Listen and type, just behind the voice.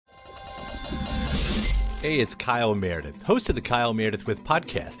Hey, it's Kyle Meredith, host of the Kyle Meredith With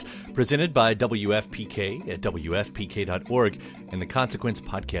podcast, presented by WFPK at WFPK.org and the Consequence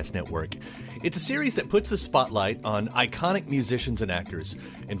Podcast Network. It's a series that puts the spotlight on iconic musicians and actors,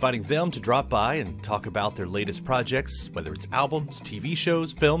 inviting them to drop by and talk about their latest projects, whether it's albums, TV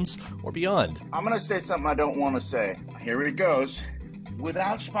shows, films, or beyond. I'm going to say something I don't want to say. Here it goes.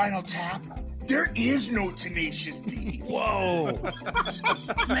 Without Spinal Tap, there is no Tenacious D. Whoa!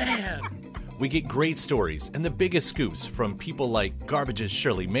 Man! We get great stories and the biggest scoops from people like Garbage's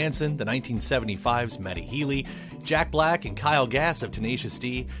Shirley Manson, the 1975's Matty Healy, Jack Black and Kyle Gass of Tenacious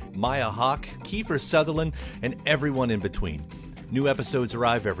D, Maya Hawke, Kiefer Sutherland, and everyone in between. New episodes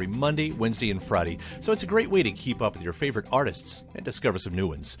arrive every Monday, Wednesday, and Friday, so it's a great way to keep up with your favorite artists and discover some new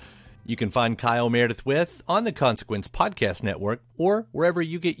ones. You can find Kyle Meredith With on the Consequence Podcast Network or wherever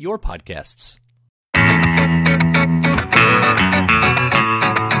you get your podcasts.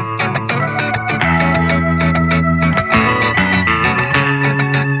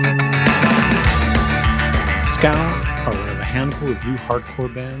 Scowl are one of a handful of new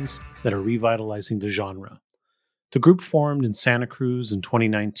hardcore bands that are revitalizing the genre. The group formed in Santa Cruz in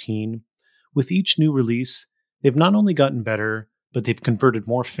 2019. With each new release, they've not only gotten better, but they've converted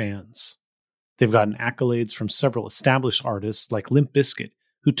more fans. They've gotten accolades from several established artists like Limp Bizkit,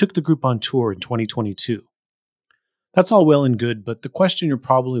 who took the group on tour in 2022. That's all well and good, but the question you're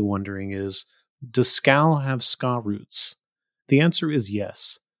probably wondering is, does Scowl have ska roots? The answer is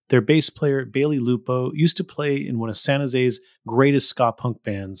yes. Their bass player, Bailey Lupo, used to play in one of San Jose's greatest ska punk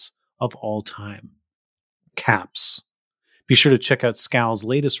bands of all time, Caps. Be sure to check out Scowl's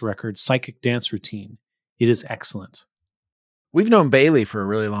latest record, Psychic Dance Routine. It is excellent. We've known Bailey for a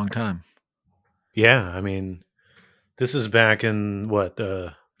really long time. Yeah, I mean, this is back in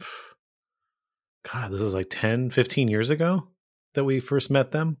this is like 10, 15 years ago that we first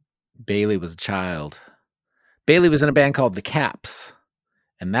met them. Bailey was a child. Bailey was in a band called The Caps.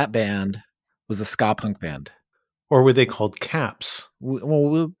 And that band was a ska punk band. Or were they called Caps? Well,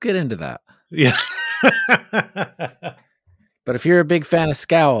 we'll get into that. Yeah. But if you're a big fan of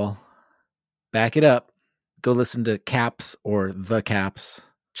Scowl, back it up. Go listen to Caps or The Caps.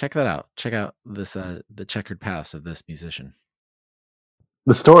 Check that out. Check out this the checkered past of this musician.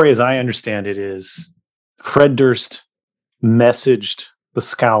 The story, as I understand it, is Fred Durst messaged the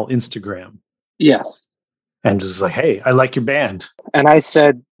Scowl Instagram. Yes. And just like, hey, I like your band. And I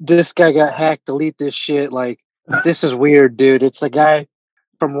said, this guy got hacked, delete this shit. Like, this is weird, dude. It's the guy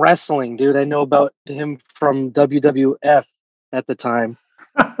from wrestling, dude. I know about him from WWF at the time.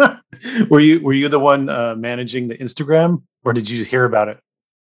 Were you the one managing the Instagram, or did you hear about it?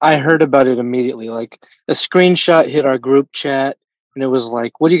 I heard about it immediately. Like, a screenshot hit our group chat, and it was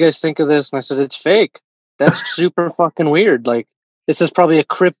like, what do you guys think of this? And I said, it's fake. That's super fucking weird. Like, this is probably a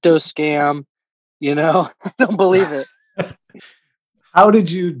crypto scam. You know, I don't believe it. How did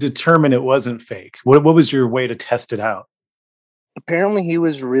you determine it wasn't fake? What was your way to test it out? Apparently, he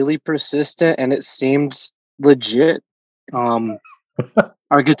was really persistent, and it seemed legit. Our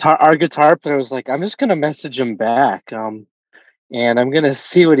guitar player was like, "I'm just gonna message him back, and I'm gonna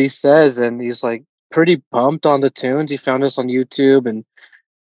see what he says." And he's like, pretty pumped on the tunes. He found us on YouTube, and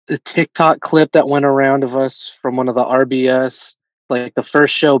the TikTok clip that went around of us from one of the RBS, like the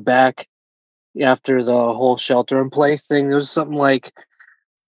first show back after the whole shelter in place thing. There was something like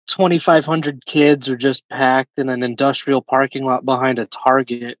 2,500 kids are just packed in an industrial parking lot behind a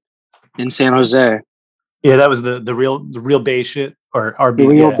Target in San Jose. Yeah, that was the real bass shit, or RB. The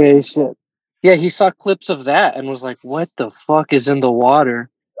real bass shit. Yeah, he saw clips of that and was like, what the fuck is in the water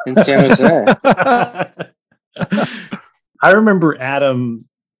in San Jose? I remember Adam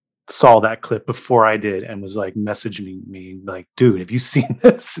saw that clip before I did and was like messaging me like, dude, have you seen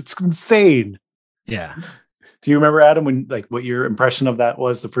this? It's insane. Yeah. Do you remember, Adam, when like what your impression of that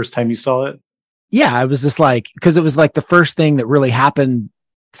was the first time you saw it? Yeah, I was just like, because it was like the first thing that really happened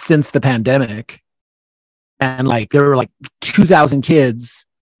since the pandemic. And like there were like 2,000 kids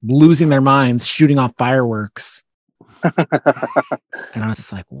losing their minds, shooting off fireworks. And I was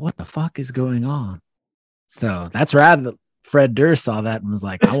just like, what the fuck is going on? So that's rad that Fred Durst saw that and was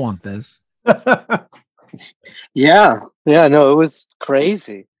like, I want this. Yeah, no, it was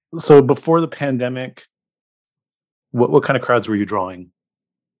crazy. So before the pandemic, what kind of crowds were you drawing?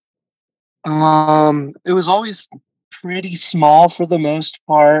 It was always pretty small for the most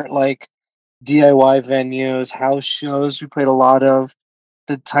part, like DIY venues, house shows. We played a lot of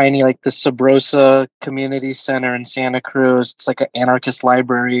the tiny, like the Sabrosa Community Center in Santa Cruz. It's like an anarchist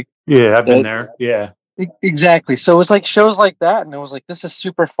library. Yeah, I've been there. Yeah. Exactly. So it was like shows like that, and it was like, this is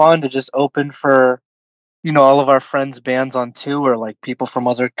super fun to just open for, you know, all of our friends' bands on tour, like people from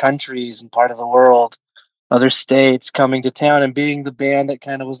other countries and part of the world. other states coming to town and being the band that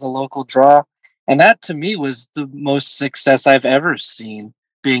kind of was the local draw. And that to me was the most success I've ever seen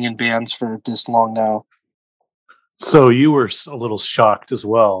being in bands for this long now. So you were a little shocked as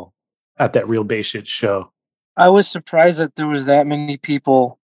well at that Real Bass Shit show. I was surprised that there was that many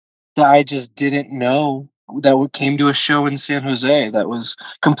people that I just didn't know that came to a show in San Jose that was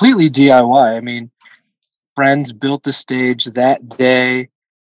completely DIY. I mean, friends built the stage that day,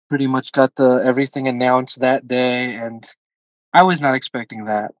 pretty much got everything announced that day, and I was not expecting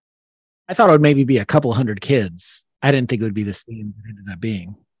that. I thought it would maybe be a couple hundred kids. I didn't think it would be the scene it ended up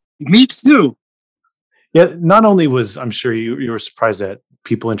being. Me too. Yeah, not only was I'm sure you were surprised at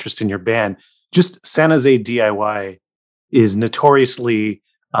people interested in your band, just San Jose DIY is notoriously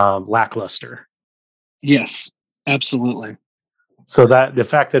lackluster. Yes, absolutely. So that the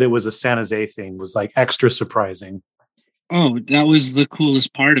fact that it was a San Jose thing was like extra surprising. Oh, that was the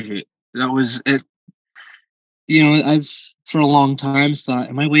coolest part of it. That was it. You know, I've for a long time thought,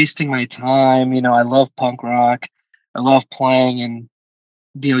 am I wasting my time? You know, I love punk rock. I love playing in,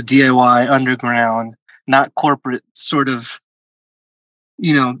 you know, DIY underground, not corporate sort of,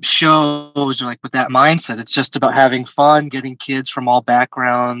 you know, shows or like with that mindset. It's just about having fun, getting kids from all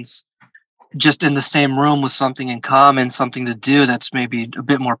backgrounds just in the same room with something in common, something to do that's maybe a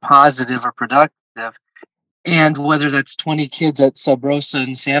bit more positive or productive. And whether that's 20 kids at Sub Rosa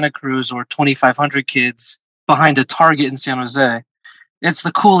in Santa Cruz or 2,500 kids behind a Target in San Jose, it's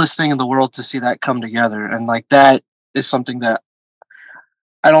the coolest thing in the world to see that come together. And like that is something that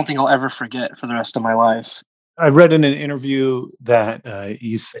I don't think I'll ever forget for the rest of my life. I read in an interview that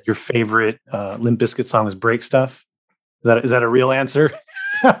you said your favorite Limp Bizkit song is Break Stuff. Is that a real answer?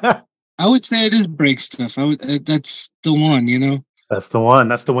 I would say it is Break Stuff. That's the one, you know? That's the one.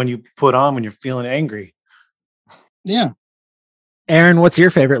 That's the one you put on when you're feeling angry. Yeah. Aaron, what's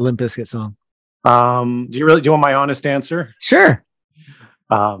your favorite Limp Bizkit song? Do you want my honest answer? Sure.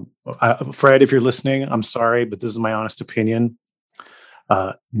 Fred, if you're listening, I'm sorry, but this is my honest opinion.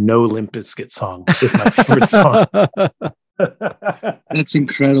 No Limp Bizkit song is my favorite song. That's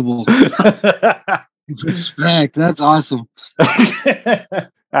incredible. Respect. That's awesome.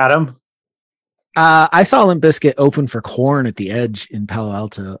 Adam? I saw Limp Bizkit open for Korn at the Edge in Palo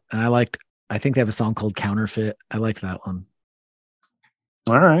Alto, and I think they have a song called Counterfeit. I liked that one.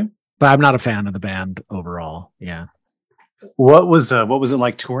 All right. But I'm not a fan of the band overall. Yeah. What was it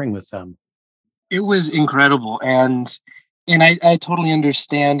like touring with them? It was incredible. And I totally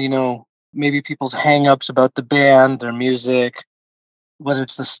understand, you know, maybe people's hang-ups about the band, their music, whether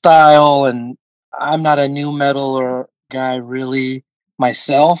it's the style. And I'm not a new metal or guy really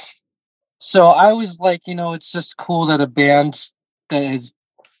myself. So I was like, you know, it's just cool that a band that has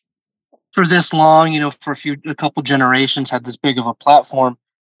for this long, you know, for a couple generations had this big of a platform,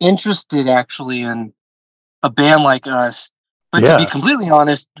 interested actually in a band like us. But to be completely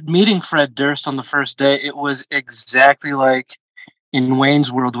honest, meeting Fred Durst on the first day, it was exactly like in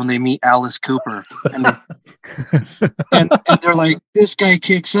Wayne's World when they meet Alice Cooper. And, and they're like, this guy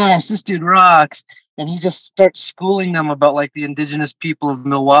kicks ass, this dude rocks. And he just starts schooling them about like the indigenous people of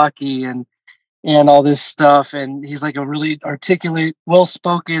Milwaukee and all this stuff. And he's like a really articulate,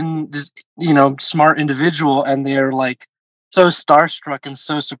 well-spoken, just, you know, smart individual. And they're like so starstruck and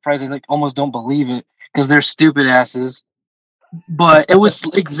so surprised. They like almost don't believe it because they're stupid asses. But it was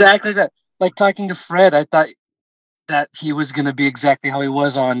exactly that. Like talking to Fred, I thought that he was going to be exactly how he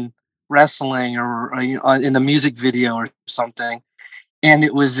was on wrestling or in the music video or something. And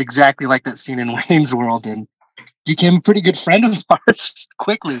it was exactly like that scene in Wayne's World, and became a pretty good friend of ours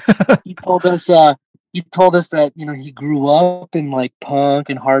quickly. He told us that, you know, he grew up in like punk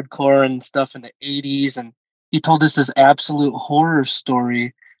and hardcore and stuff in the 80s. And he told us this absolute horror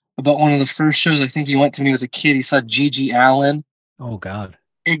story about one of the first shows I think he went to when he was a kid. He saw Gigi Allen. Oh God.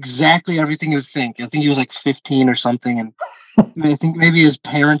 Exactly everything you would think. I think he was like 15 or something. And I think maybe his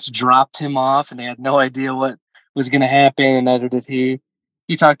parents dropped him off and they had no idea what was going to happen. And neither did he.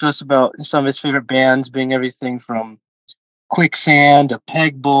 He talked to us about some of his favorite bands being everything from Quicksand to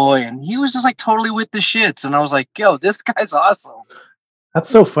Peg Boy. And he was just like totally with the shits. And I was like, yo, this guy's awesome. That's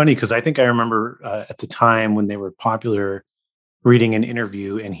so funny because I think I remember at the time when they were popular reading an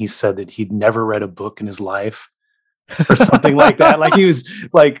interview and he said that he'd never read a book in his life or something like that. Like he was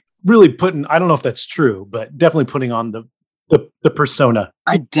like really putting, I don't know if that's true, but definitely putting on the persona.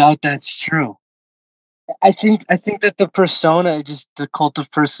 I doubt that's true. I think that the persona, just the cult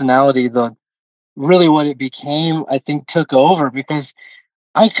of personality, really what it became, I think took over because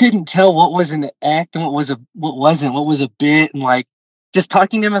I couldn't tell what was an act and what wasn't, what was a bit. And like just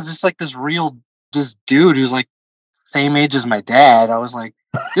talking to him as just like this dude who's like same age as my dad. I was like,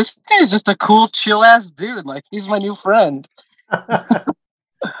 this guy's just a cool, chill ass dude. Like, he's my new friend.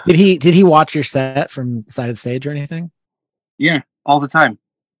 Did he watch your set from side of the stage or anything? Yeah, all the time.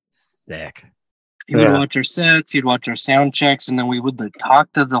 Sick. He would watch our sets, he'd watch our sound checks, and then we would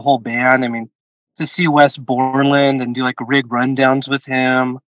talk to the whole band. I mean, to see Wes Borland and do rig rundowns with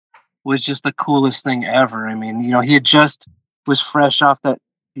him was just the coolest thing ever. I mean, he had just was fresh off the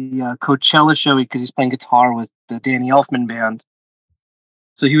Coachella show because he's playing guitar with the Danny Elfman band.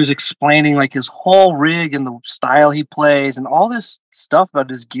 So he was explaining his whole rig and the style he plays and all this stuff about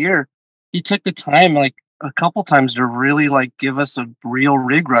his gear. He took the time a couple times to really give us a real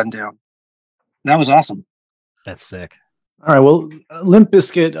rig rundown. That was awesome. That's sick. All right. Well, Limp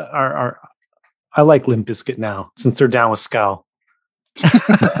Bizkit I like Limp Bizkit now since they're down with Scowl.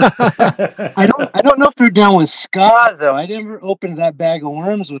 I don't know if they're down with ska though. I never opened that bag of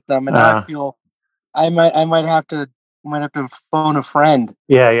worms with them, and I feel I might have to phone a friend.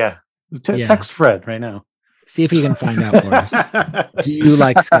 Yeah. Text Fred right now. See if he can find out for us. Do you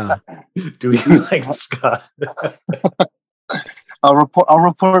like ska? Do you like ska? I'll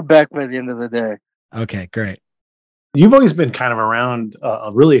report back by the end of the day. Okay, great. You've always been kind of around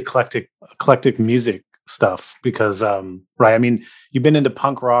a really eclectic music stuff because, right? I mean, you've been into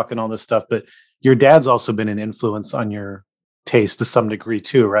punk rock and all this stuff, but your dad's also been an influence on your taste to some degree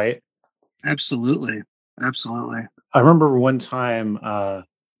too, right? Absolutely. I remember one time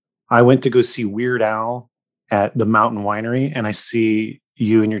I went to go see Weird Al at the Mountain Winery, and I see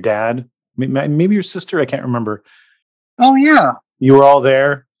you and your dad, maybe your sister, I can't remember. Oh yeah, you were all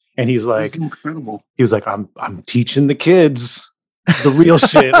there, and he's like, incredible. He was like, I'm teaching the kids the real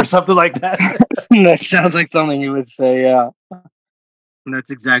shit or something like that. That sounds like something you would say. Yeah, and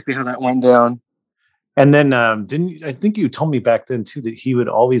that's exactly how that went down. And then I think you told me back then too that he would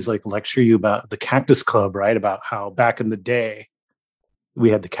always lecture you about the Cactus Club, right? About how back in the day we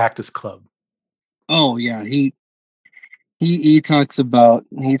had the Cactus Club. Oh yeah, he talks about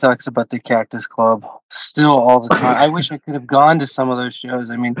the Cactus Club still all the time. I wish I could have gone to some of those shows.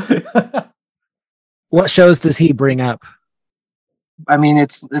 I mean, what shows does he bring up? I mean,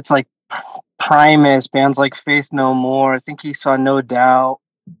 it's like Primus, bands like Faith No More. I think he saw No Doubt.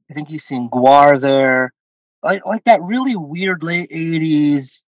 I think he's seen Guar there. Like that really weird late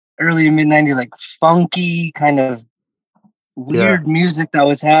 80s, early to mid 90s, funky kind of weird music that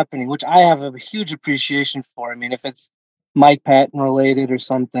was happening, which I have a huge appreciation for. I mean, if it's Mike Patton related or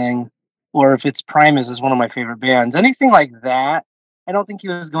something, or if it's Primus is one of my favorite bands, anything like that. I don't think he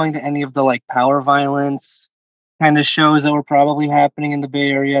was going to any of the Power Violence kind of shows that were probably happening in the Bay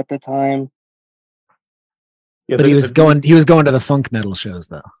Area at the time. Yeah, but he was going to the funk metal shows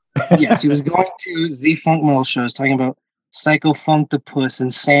though. Yes, he was going to the funk metal shows, talking about Psycho Funktopus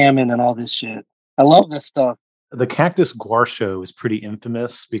and Salmon and all this shit. I love this stuff. The Cactus Guar show is pretty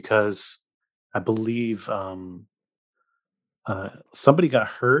infamous because I believe somebody got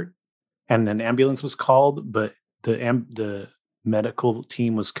hurt and an ambulance was called, but the medical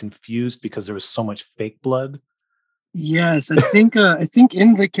team was confused because there was so much fake blood. Yes, I think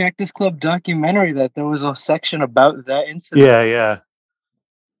in the Cactus Club documentary that there was a section about that incident. Yeah.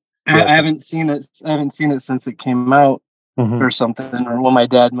 I haven't seen it. I haven't seen it since it came out or something. Or my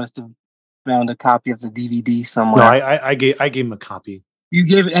dad must have found a copy of the DVD somewhere. No, I gave him a copy. You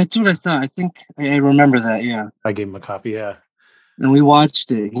gave it? That's what I thought. I think I remember that. Yeah, I gave him a copy. Yeah, and we watched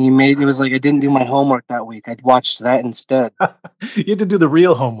it. It was like I didn't do my homework that week. I'd watched that instead. You had to do the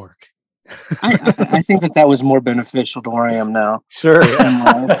real homework. I think that was more beneficial to where I am now. Sure.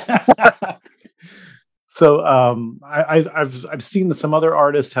 Yeah. So I've seen that some other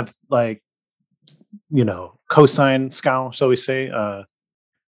artists have co-signed Scowl, shall we say?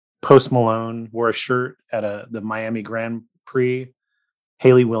 Post Malone wore a shirt at the Miami Grand Prix.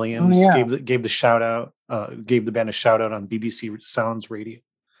 Haley Williams gave the shout out, gave the band a shout out on BBC Sounds Radio.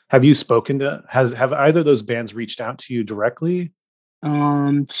 Have you spoken to? Have either of those bands reached out to you directly?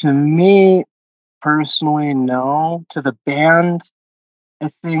 To me personally, no. To the band,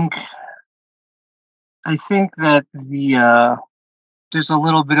 I think that there's a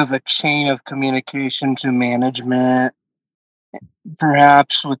little bit of a chain of communication to management,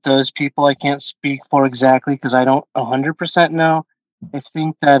 perhaps with those people. I can't speak for exactly because I don't 100% know. I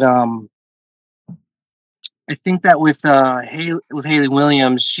think that with Haley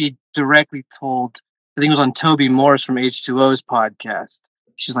Williams, she directly told, I think it was on Toby Morris from H2O's podcast.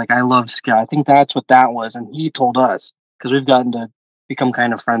 She's like, I love Scowl. I think that's what that was. And he told us because we've gotten to become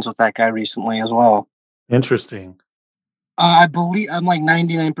kind of friends with that guy recently as well. Interesting. I believe I'm like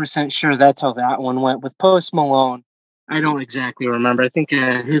 99% sure that's how that one went. With Post Malone, I don't exactly remember. I think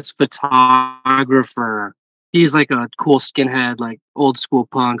his photographer he's like a cool skinhead, like old school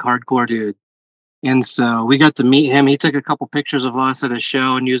punk, hardcore dude. And so we got to meet him. He took a couple pictures of us at a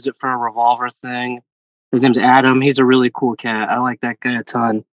show and used it for a revolver thing. His name's Adam. He's a really cool cat. I like that guy a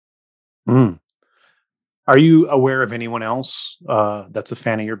ton. Mm. Are you aware of anyone else that's a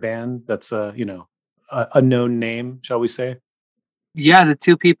fan of your band? That's a known name, shall we say? Yeah, the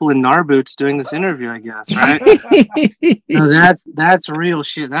two people in Nar boots doing this interview, I guess, right? No, that's real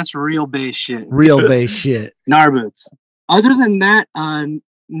shit. That's real bass shit. Real bass shit. Nar boots. Other than that,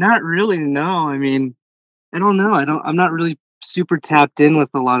 not really. No, I mean, I don't know. I'm not really super tapped in with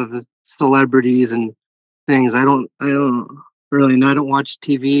a lot of the celebrities and things. I don't really know. I don't watch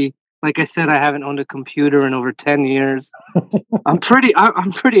TV. Like I said, I haven't owned a computer in over 10 years. I'm pretty out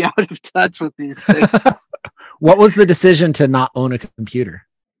of touch with these things. What was the decision to not own a computer?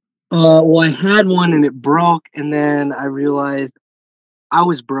 Well, I had one and it broke, and then I realized I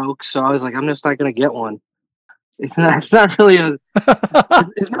was broke, so I was like, I'm just not gonna get one. It's not really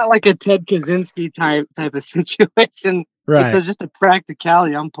it's not like a Ted Kaczynski type of situation. Right. It's just a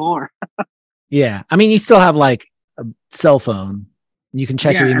practicality. I'm poor. Yeah. I mean, you still have like a cell phone. You can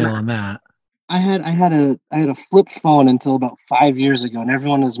check your email on that. I had a flip phone until about 5 years ago, and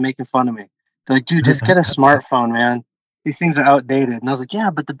everyone was making fun of me. They're like, dude, just get a smartphone, man. These things are outdated. And I was like, yeah,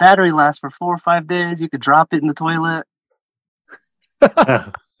 but the battery lasts for 4 or 5 days. You could drop it in the toilet.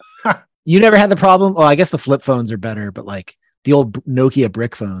 You never had the problem? Well, I guess the flip phones are better, but like the old Nokia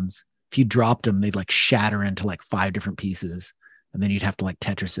brick phones, if you dropped them, they'd like shatter into like 5 different pieces, and then you'd have to like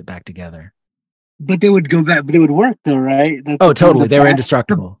Tetris it back together. But they would go back, but it would work though, right? Totally. They were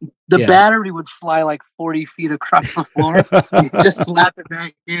indestructible. The battery would fly like 40 feet across the floor. And you just slap it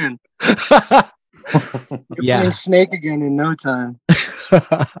back in. You're playing Snake again in no time.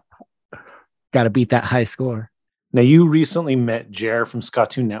 Got to beat that high score. Now, you recently met Jer from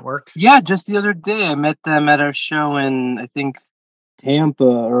Skatune Network. Yeah, just the other day. I met them at our show in, I think, Tampa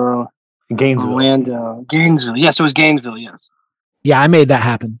or Gainesville. Orlando. Gainesville. Yes, it was Gainesville, yes. Yeah, I made that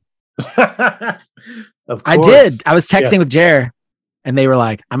happen. Of course. I did. I was texting with Jer, and they were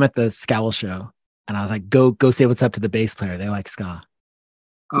like, I'm at the Scowl show. And I was like, go say what's up to the bass player. They like ska.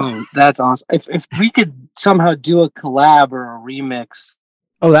 Oh, that's awesome. If we could somehow do a collab or a remix.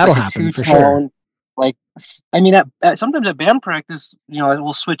 Oh, that'll happen for sure. Like, I mean, sometimes at band practice,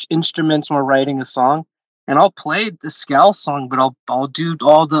 we'll switch instruments when we're writing a song, and I'll play the Scowl song, but I'll do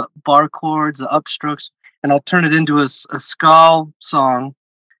all the bar chords, the upstrokes, and I'll turn it into a Scowl song,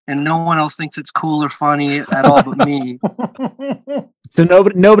 and no one else thinks it's cool or funny at all but me. So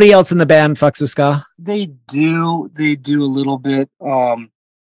nobody else in the band fucks with ska? They do a little bit. I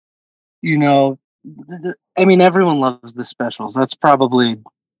mean, everyone loves the specials. That's probably,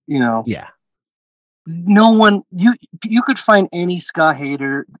 Yeah. No one, you could find any ska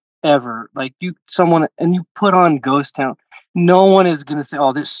hater ever. Like someone, and you put on Ghost Town, no one is gonna say,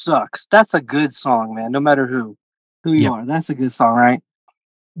 "Oh, this sucks." That's a good song, man. No matter who you are, that's a good song, right?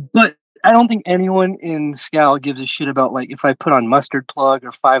 But I don't think anyone in Scowl gives a shit about like if I put on Mustard Plug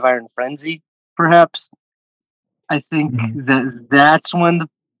or 5 Iron Frenzy. Perhaps I think that's when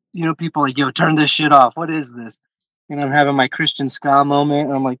people are like, "Yo, turn this shit off. What is this?" And I'm having my Christian ska moment,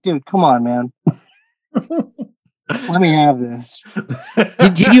 and I'm like, "Dude, come on, man." Let me have this.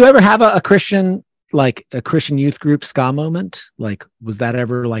 Did you ever have a Christian, like a Christian youth group ska moment? Like, was that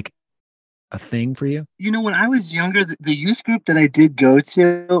ever like a thing for you? When I was younger, the youth group that I did go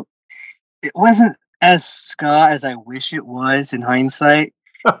to, it wasn't as ska as I wish it was in hindsight.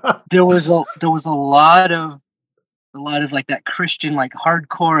 There was a lot of like that Christian, like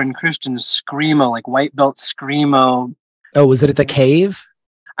hardcore and Christian screamo, like white belt screamo. Oh, was it at the Cave?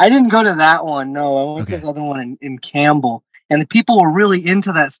 I didn't go to that one. No, I went to this other one in Campbell, and the people were really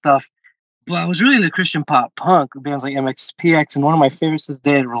into that stuff. But I was really into Christian pop punk bands like MXPX, and one of my favorites is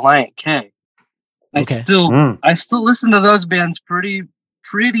they had Reliant K. I still listen to those bands pretty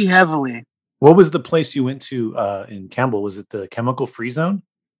heavily. What was the place you went to in Campbell? Was it the Chemical Free Zone?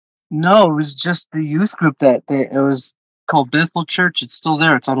 No, it was just the youth group it was called Bethel Church. It's still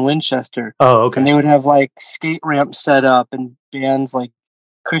there. It's on Winchester. Oh, okay. And they would have like skate ramps set up and bands like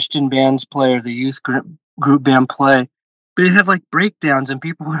Christian bands play or the youth group band play. But they'd have like breakdowns and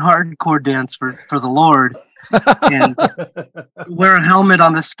people would hardcore dance for the Lord and wear a helmet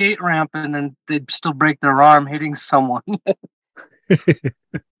on the skate ramp, and then they'd still break their arm hitting someone.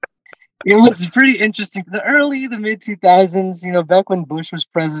 It was pretty interesting. The mid 2000s, back when Bush was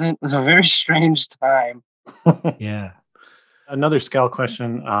president, was a very strange time. Yeah. Another Scowl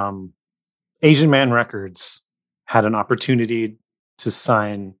question. Asian Man Records had an opportunity to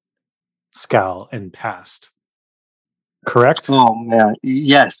sign Scowl and passed. Correct? Oh man,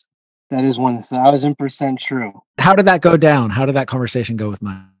 yes. That is 1000% true. How did that go down? How did that conversation go with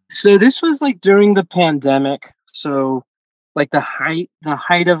Mike? So this was like during the pandemic. So like the height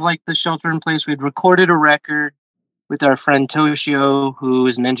of like the shelter in place. We'd recorded a record with our friend Toshio, who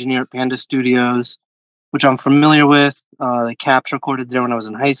is an engineer at Panda Studios, which I'm familiar with. The Caps recorded there when I was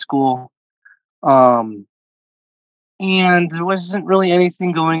in high school. And there wasn't really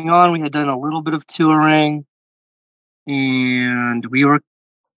anything going on. We had done a little bit of touring, and we were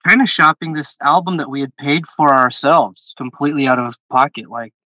kind of shopping this album that we had paid for ourselves completely out of pocket,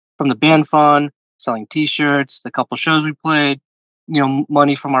 like from the band fund, selling t-shirts, the couple shows we played,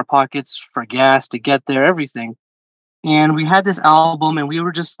 money from our pockets for gas to get there, everything. And we had this album, and we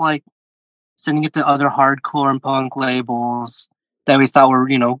were just like sending it to other hardcore and punk labels that we thought were,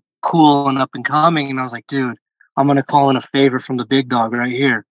 cool and up and coming. And I was like, dude, I'm going to call in a favor from the big dog right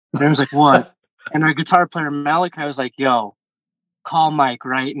here. And I was like, what? And our guitar player, Malachi, was like, yo, call Mike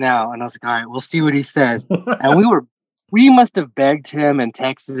right now. And I was like, all right, we'll see what he says. And we must have begged him and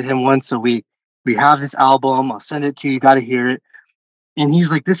texted him once a week. We have this album. I'll send it to you. You got to hear it. And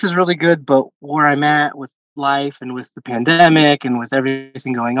he's like, this is really good, but where I'm at with life and with the pandemic and with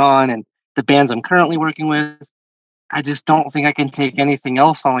everything going on and the bands I'm currently working with, I just don't think I can take anything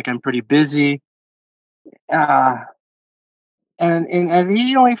else on. Like, I'm pretty busy. And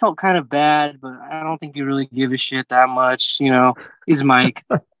he only felt kind of bad, but I don't think he really gave a shit that much. He's Mike.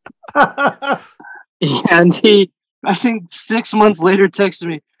 And he, I think 6 months later, texted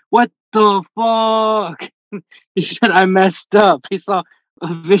me, what the fuck? He said, I messed up. He saw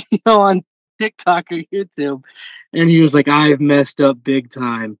a video on TikTok or YouTube, and he was like, I've messed up big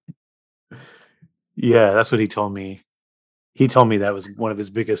time. Yeah, that's what he told me. He told me that was one of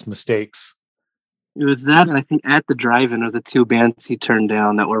his biggest mistakes. It was that, and I think At the Drive-In are the two bands he turned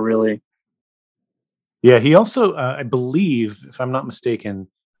down that were really... Yeah, he also, I believe, if I'm not mistaken,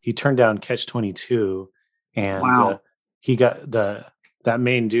 he turned down Catch-22, and Wow. He got that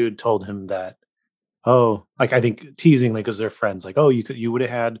main dude told him that, I think teasingly, because they're friends, like, you would have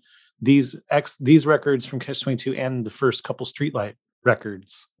had these records from Catch-22 and the first couple Streetlight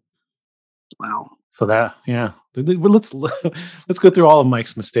records. Wow. So that, yeah, let's go through all of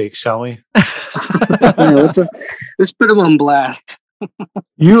Mike's mistakes, shall we? Let's put him on blast.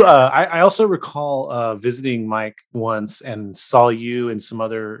 I also recall visiting Mike once and saw you and some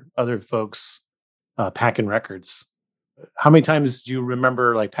other folks packing records. How many times do you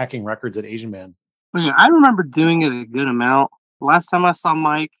remember like packing records at Asian Man? Yeah, I remember doing it a good amount. Last time I saw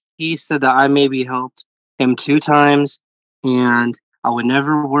Mike, he said that I maybe helped him 2 times, and I would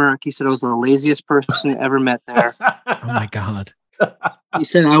never work. He said I was the laziest person ever met there. Oh my God. He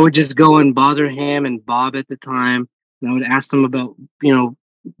said I would just go and bother him and Bob at the time, and I would ask them about,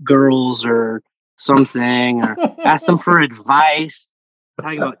 girls or something, or ask them for advice,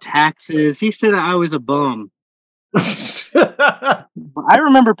 talking about taxes. He said I was a bum. But I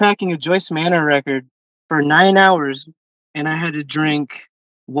remember packing a Joyce Manor record for 9 hours, and I had to drink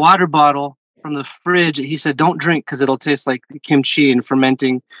water bottle from the fridge. He said, don't drink because it'll taste like kimchi and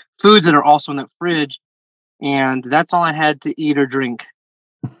fermenting foods that are also in that fridge. And that's all I had to eat or drink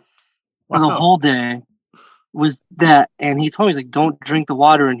for the whole day was that. And he told me, he's like, don't drink the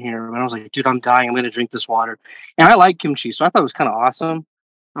water in here. And I was like, dude, I'm dying. I'm going to drink this water. And I like kimchi, so I thought it was kind of awesome.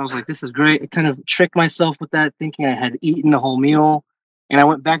 I was like, this is great. I kind of tricked myself with that, thinking I had eaten the whole meal. And I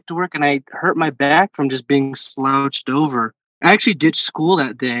went back to work, and I hurt my back from just being slouched over. I actually ditched school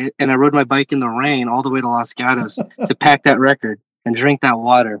that day, and I rode my bike in the rain all the way to Los Gatos to pack that record and drink that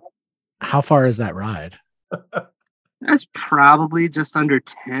water. How far is that ride? That's probably just under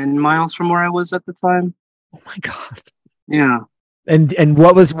 10 miles from where I was at the time. Oh my God. Yeah. And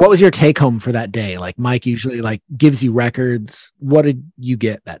what was your take home for that day? Like Mike usually like gives you records. What did you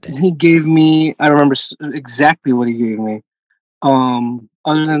get that day? He gave me, I remember exactly what he gave me.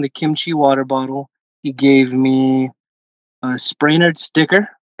 Other than the kimchi water bottle, he gave me a Sprainerd sticker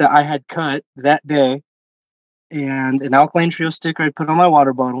that I had cut that day, and an Alkaline Trio sticker I put on my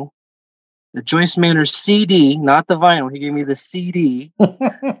water bottle. The Joyce Manor CD, not the vinyl. He gave me the CD.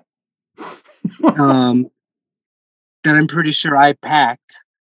 That I'm pretty sure I packed.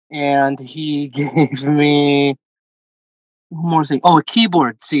 And he gave me one more thing. Oh, a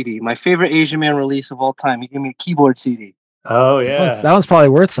keyboard CD. My favorite Asian Man release of all time. He gave me a keyboard CD. Oh, yeah. That one's probably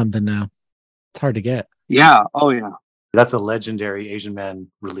worth something now. It's hard to get. Yeah. Oh, yeah. That's a legendary Asian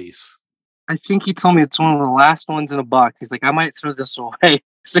Man release. I think he told me it's one of the last ones in a box. He's like, I might throw this away,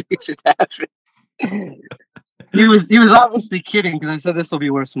 so you should have it. He was obviously kidding, because I said this will be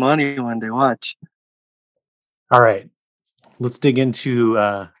worth money one day. Watch. All right, let's dig into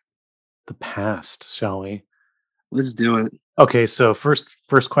the past, shall we? Let's do it. Okay, so first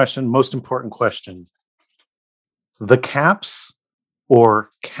question, most important question. The Caps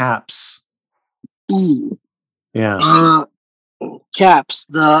or Caps? Ooh. Yeah. Caps,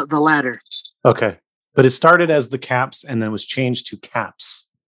 the latter. Okay. But it started as the Caps and then was changed to Caps,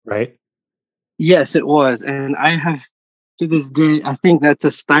 right? Yes, it was. And I have, to this day, I think that's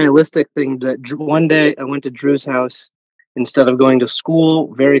a stylistic thing. That one day I went to Drew's house instead of going to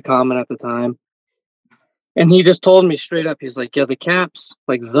school, very common at the time. And he just told me straight up, he's like, yeah, the Caps,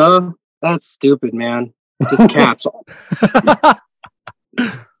 like that's stupid, man. Just Caps.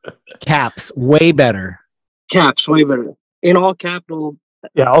 Caps, way better. Caps, way better. In all capital.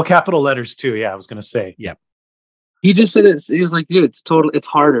 Yeah, all capital letters too. Yeah, I was gonna say. Yep. He just said he was like, dude, it's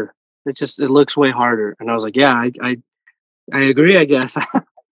harder. It looks way harder. And I was like, yeah, I agree, I guess.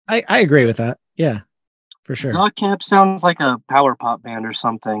 I agree with that. Yeah, for sure. The Cap sounds like a power pop band or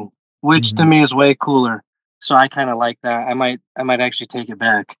something, which to me is way cooler. So I kind of like that. I might actually take it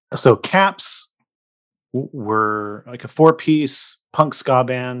back. So Caps were like a 4-piece punk ska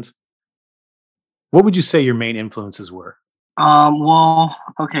band. What would you say your main influences were? Well,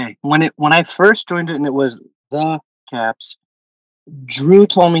 okay. When I first joined it and it was the Caps, Drew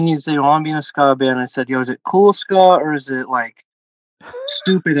told me, he'd say, "Oh, I'm being a ska band." I said, "Yo, is it cool ska or is it like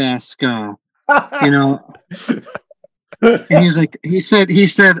stupid ass ska?" You know. And he's like, he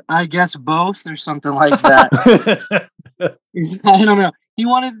said, "I guess both," or something like that. I don't know. He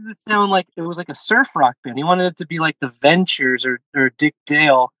wanted it to sound like it was like a surf rock band. He wanted it to be like the Ventures or Dick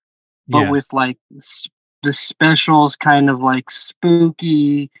Dale, but with like the Specials, kind of like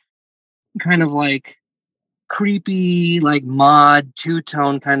spooky, kind of like creepy, like mod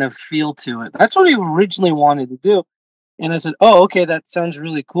two-tone kind of feel to it. That's what he originally wanted to do. And I said, "Oh, okay, that sounds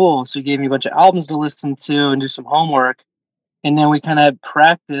really cool." So he gave me a bunch of albums to listen to and do some homework. And then we kind of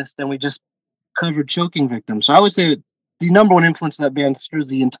practiced and we just covered Choking Victim. So I would say the number one influence of that band through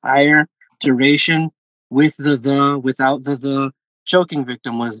the entire duration, with without the Choking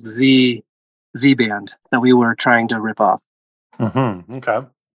Victim, was the band that we were trying to rip off. Mm-hmm. Okay.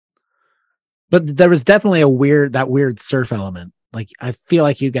 But there was definitely that weird surf element. Like, I feel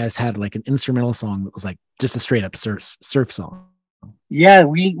like you guys had like an instrumental song that was like just a straight up surf song. Yeah,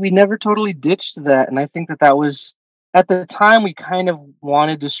 we never totally ditched that. And I think that was, at the time, we kind of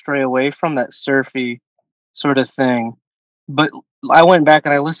wanted to stray away from that surfy sort of thing. But I went back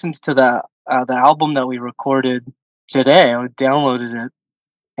and I listened to the album that we recorded today. I downloaded it.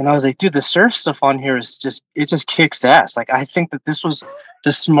 And I was like, dude, the surf stuff on here is just kicks ass. Like, I think that this was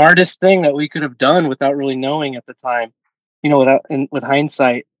the smartest thing that we could have done without really knowing at the time. You know, with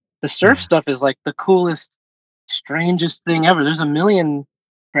hindsight, the surf stuff is like the coolest, strangest thing ever. There's a million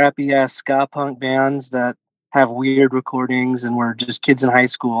crappy ass ska punk bands that have weird recordings and we're just kids in high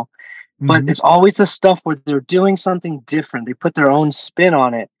school. But it's always the stuff where they're doing something different. They put their own spin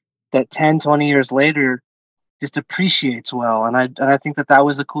on it that 10, 20 years later just appreciates well. And I think that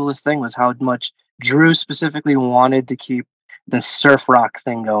was the coolest thing, was how much Drew specifically wanted to keep the surf rock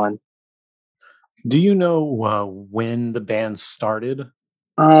thing going. Do you know when the band started?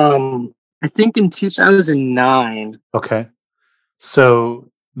 I think in 2009. Okay. So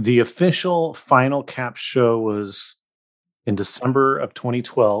the official final Cap show was in December of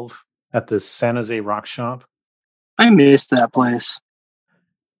 2012 at the San Jose Rock Shop. I missed that place.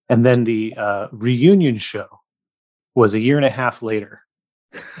 And then the reunion show was a year and a half later.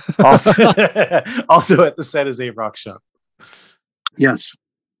 Also, also at the San Jose Rock Shop. Yes.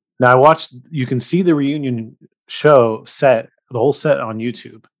 Now you can see the reunion show the whole set on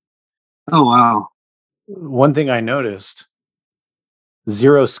YouTube. Oh, wow. One thing I noticed,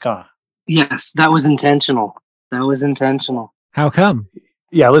 zero ska. Yes, that was intentional. How come?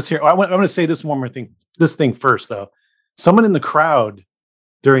 Yeah, let's hear. I'm going to say this one more thing. This thing first, though. Someone in the crowd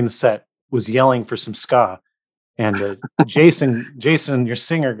during the set was yelling for some ska. And Jason, your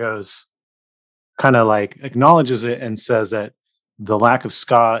singer, goes, kind of like acknowledges it and says that the lack of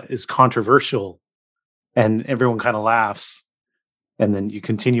ska is controversial, and everyone kind of laughs, and then you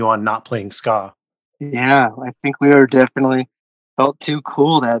continue on not playing ska. Yeah, I think we were definitely felt too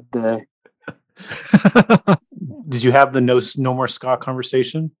cool that day. Did you have the no more ska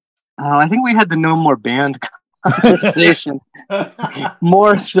conversation? I think we had the no more band conversation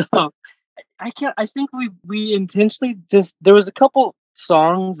more so. I think we intentionally there was a couple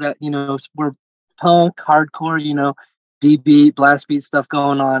songs that, you know, were punk, hardcore, you know, deep beat, blast beat stuff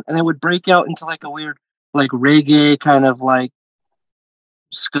going on, and it would break out into like a weird, like reggae kind of like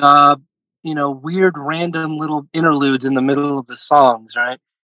ska, you know, weird random little interludes in the middle of the songs, right?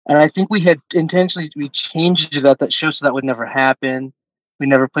 And I think we changed it at that show so that would never happen. We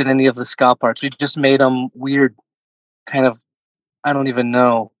never played any of the ska parts. We just made them weird kind of, I don't even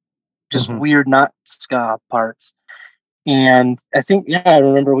know, just weird, not ska parts. And I think, I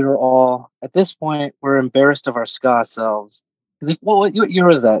remember we were all, at this point, we're embarrassed of our ska selves. Because what year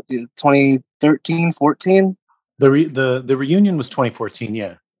was that? 2013, 14? The reunion was 2014,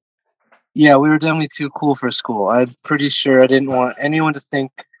 yeah. Yeah, we were definitely too cool for school. I'm pretty sure I didn't want anyone to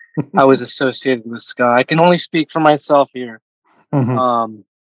think I was associated with ska. I can only speak for myself here. I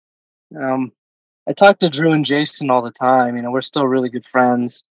talk to Drew and Jason all the time. You know, we're still really good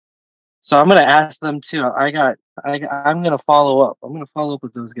friends. So I'm gonna ask them too. I'm gonna follow up. I'm gonna follow up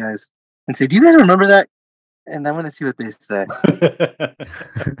with those guys and say, "Do you guys remember that?" And I'm gonna see what they say.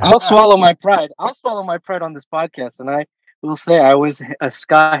 I'll swallow my pride. I'll swallow my pride on this podcast, and I will say I was a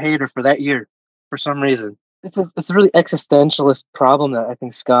ska hater for that year for some reason. It's a really existentialist problem that I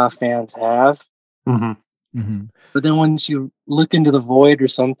think ska fans have. But then once you look into the void or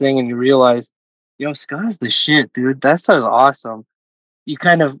something and you realize, yo, ska's the shit, dude. That stuff is awesome. You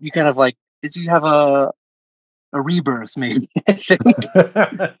kind of like, did you have a rebirth, maybe? I think.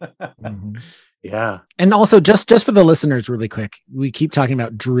 Yeah. And also, just for the listeners, really quick, we keep talking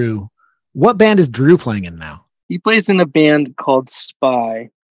about Drew. What band is Drew playing in now? He plays in a band called Spy,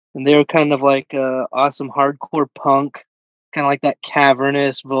 and they're kind of like awesome hardcore punk, kind of like that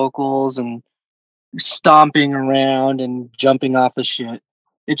cavernous vocals and stomping around and jumping off of shit.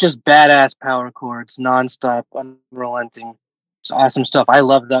 It's just badass power chords, nonstop, unrelenting. It's awesome stuff. I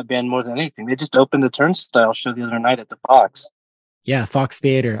love that band more than anything. They just opened the Turnstile show the other night at the Fox. Yeah, Fox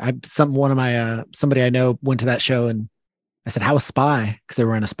Theater. Somebody I know went to that show, and I said, "How was Spy?" Because they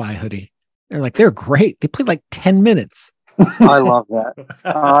were in a Spy hoodie. They're like, "They're great. They played like 10 minutes." I love that.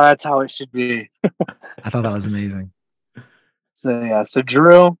 Oh, that's how it should be. I thought that was amazing. So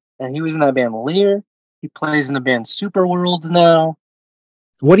Drew, and he was in that band Lear. He plays in the band Superworld now.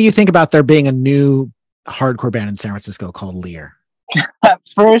 What do you think about there being a new hardcore band in San Francisco called Lear? At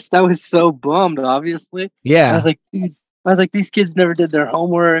first, I was so bummed, obviously. Yeah. I was like, these kids never did their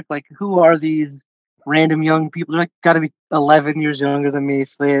homework. Like, who are these random young people? They're like, got to be 11 years younger than me.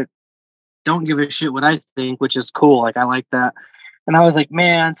 So they don't give a shit what I think, which is cool. Like, I like that. And I was like,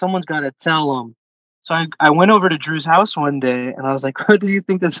 man, someone's got to tell them. So I went over to Drew's house one day, and I was like, what do you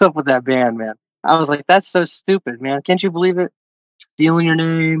think is up with that band, man? I was like, that's so stupid, man. Can't you believe it? Stealing your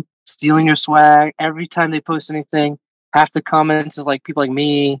name, stealing your swag. Every time they post anything, half the comments is like people like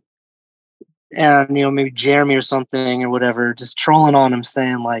me and, you know, maybe Jeremy or something or whatever, just trolling on him,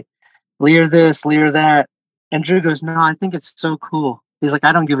 saying like, Lear this, Lear that. And Drew goes, no, I think it's so cool. He's like,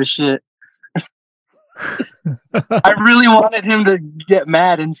 I don't give a shit. I really wanted him to get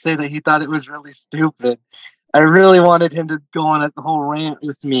mad and say that he thought it was really stupid. I really wanted him to go on a whole rant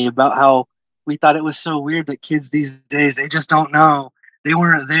with me about how we thought it was so weird that kids these days, they just don't know. They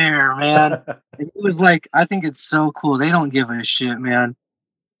weren't there, man. It was like, I think it's so cool. They don't give a shit, man.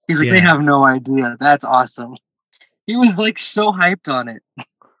 He's like, They have no idea. That's awesome. He was like so hyped on it.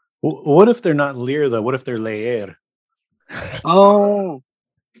 What if they're not Lear, though? What if they're Leer? Oh.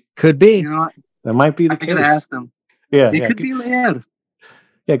 Could be. You know, That might be the case. I'm going to ask them. Yeah. They could be Leer.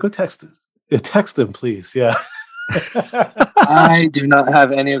 Yeah, go text them. Text them, please. Yeah. I do not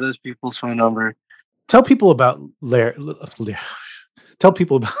have any of those people's phone number. Tell people about Lear. Tell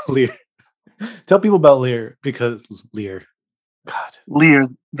people about Lear. Tell people about Lear because Lear. God. Lear.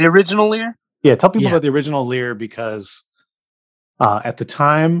 The original Lear? Yeah, tell people about the original Lear because at the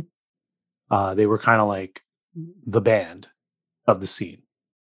time, they were kind of like the band of the scene.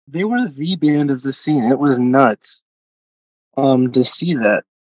 They were the band of the scene. It was nuts to see that.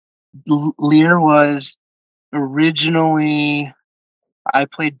 Lear was originally, I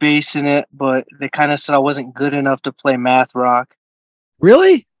played bass in it, but they kind of said I wasn't good enough to play math rock.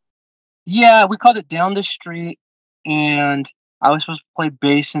 Really? Yeah, we called it Down the Street, and I was supposed to play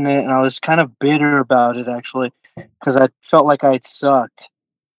bass in it, and I was kind of bitter about it, actually, because I felt like I'd sucked.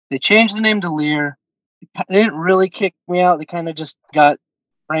 They changed the name to Lear. They didn't really kick me out. They kind of just got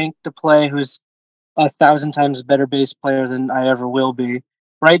Frank to play, who's 1,000 times better bass player than I ever will be.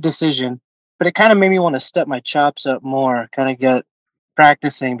 Right decision. But it kind of made me want to step my chops up more, kind of get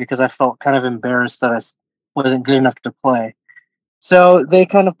practicing, because I felt kind of embarrassed that I wasn't good enough to play. So they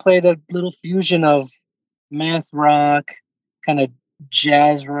kind of played a little fusion of math rock, kind of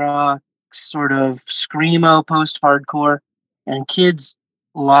jazz rock, sort of screamo post-hardcore, and kids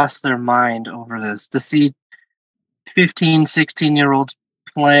lost their mind over this. To see 15, 16-year-olds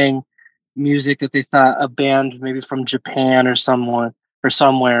playing music that they thought a band maybe from Japan or someone or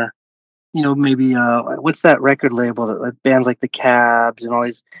somewhere, you know, maybe what's that record label that like bands like the Cabs and all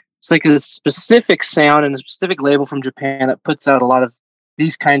these, it's like a specific sound and a specific label from Japan that puts out a lot of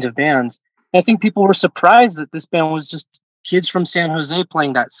these kinds of bands. I think people were surprised that this band was just kids from San Jose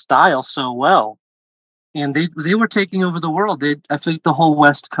playing that style so well. And they were taking over the world. I think the whole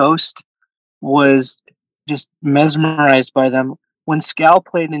West Coast was just mesmerized by them. When Scowl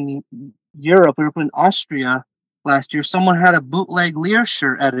played in Europe, we were in Austria last year, someone had a bootleg Lear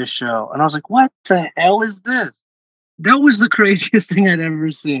shirt at his show. And I was like, what the hell is this? That was the craziest thing I'd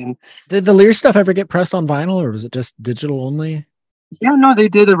ever seen. Did the Lear stuff ever get pressed on vinyl, or was it just digital only? Yeah, no, they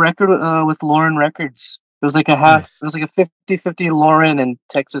did a record with Lauren Records. It was like a half. Nice. It was like a 50-50 Lauren and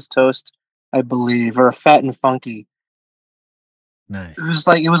Texas Toast, I believe, or a Fat and Funky. Nice.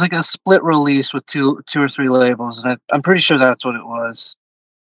 It was like a split release with two or three labels, and I'm pretty sure that's what it was.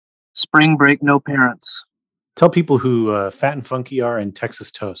 Spring Break, No Parents. Tell people who Fat and Funky are and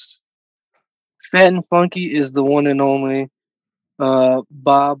Texas Toast. Fat and Funky is the one and only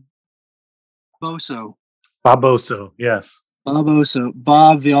Bob Boso. Bob Boso, yes. Bob Boso.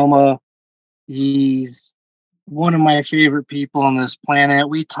 Bob Vilma. He's one of my favorite people on this planet.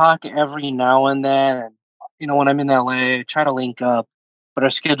 We talk every now and then. And, you know, when I'm in LA, I try to link up, but our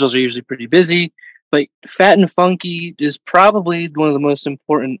schedules are usually pretty busy. But Fat and Funky is probably one of the most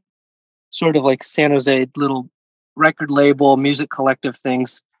important sort of like San Jose little record label, music collective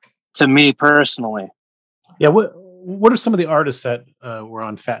things to me personally. Yeah. What are some of the artists that were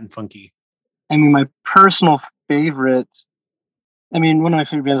on Fat and Funky? I mean, my personal favorite, one of my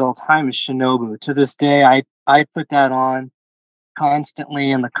favorite bands of all time is Shinobu. To this day, I put that on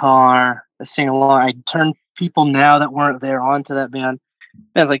constantly in the car. I sing along. I turn people now that weren't there onto that band.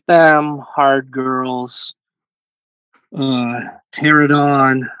 Bands like them, Hard Girls,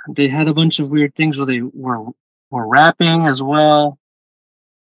 Pterodon. They had a bunch of weird things where they were rapping as well.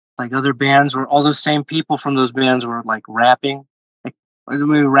 Like other bands were, all those same people from those bands were like rapping. Like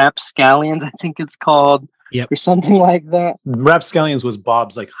maybe Rapscallions, I think it's called. Yep. Or something like that. Rapscallions was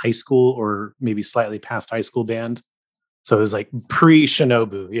Bob's like high school or maybe slightly past high school band. So it was like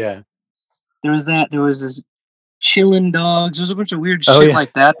pre-Shinobu, yeah. There was that. There was this Chillin' Dogs. There was a bunch of weird shit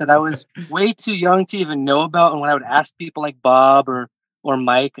like that I was way too young to even know about. And when I would ask people like Bob or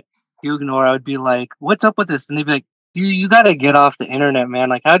Mike Huguenot, I would be like, what's up with this? And they'd be like, you got to get off the internet, man.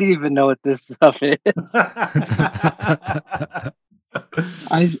 Like, how do you even know what this stuff is?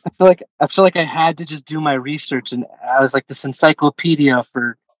 I feel like I had to just do my research, and I was like this encyclopedia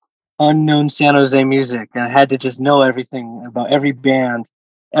for unknown San Jose music, and I had to just know everything about every band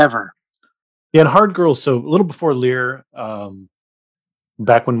ever. Yeah, and Hard Girls. So a little before Lear,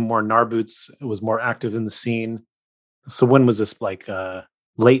 back when more Narboots was more active in the scene. So when was this? Like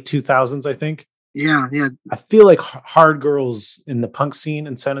late 2000s, I think. Yeah. I feel like Hard Girls in the punk scene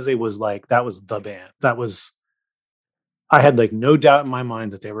in San Jose was like that was the band. I had like no doubt in my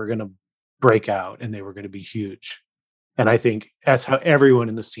mind that they were going to break out and they were going to be huge. And I think that's how everyone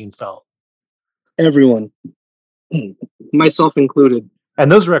in the scene felt. Everyone, myself included. And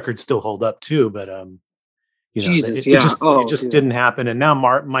those records still hold up too, but Jesus, it just didn't happen. And now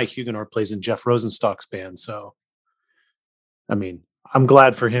Mike Huguenot plays in Jeff Rosenstock's band. So, I mean, I'm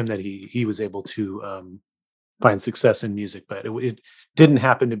glad for him that he was able to find success in music, but it didn't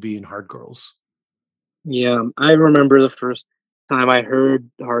happen to be in Hard Girls. Yeah, I remember the first time I heard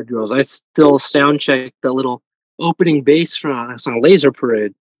Hard Girls. I still sound checked the little opening bass from a song Laser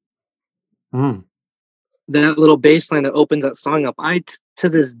Parade. Mm. That little bass line that opens that song up. To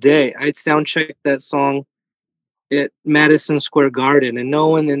this day, I'd sound check that song at Madison Square Garden, and no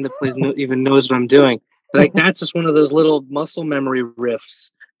one in the place even knows what I'm doing. Like that's just one of those little muscle memory riffs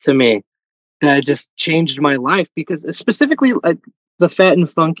to me that just changed my life, because specifically like the Fat and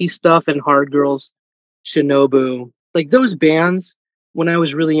Funky stuff and Hard Girls, Shinobu, like those bands when I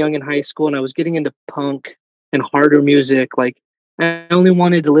was really young in high school and I was getting into punk and harder music, like I only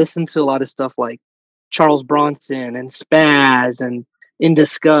wanted to listen to a lot of stuff like Charles Bronson and Spaz and In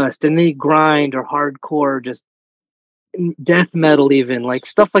Disgust and the grind or hardcore, just death metal, even like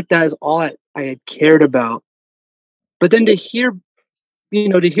stuff like that is all I had cared about. But then to hear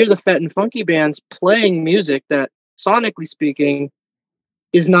the Fat and Funky bands playing music that sonically speaking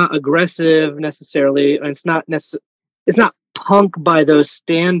is not aggressive necessarily, and it's not punk by those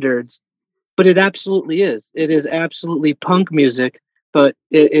standards, but it absolutely is. It is absolutely punk music, but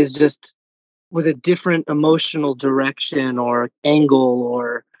it is just with a different emotional direction or angle,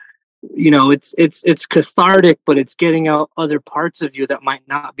 or it's cathartic, but it's getting out other parts of you that might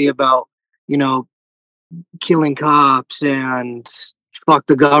not be about killing cops and fuck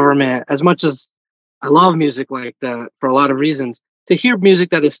the government. As much as I love music like that for a lot of reasons, to hear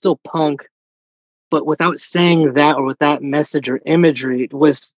music that is still punk, but without saying that or with that message or imagery, it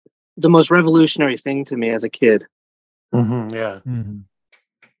was the most revolutionary thing to me as a kid. Mm-hmm, yeah. Mm-hmm.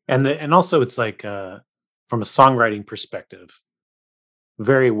 And also it's like from a songwriting perspective,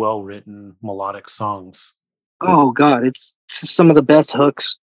 very well written melodic songs. Oh God, it's some of the best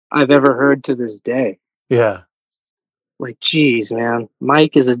hooks I've ever heard to this day. Yeah. Like, geez, man,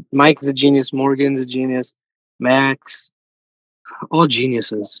 Mike is a genius. Morgan's a genius. Max, all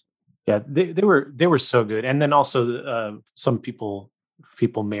geniuses. Yeah, they were so good. And then also some people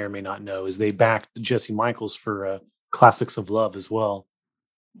may or may not know is they backed Jesse Michaels for Classics of Love as well.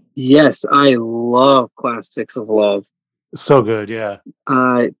 Yes, I love Classics of Love. So good, yeah.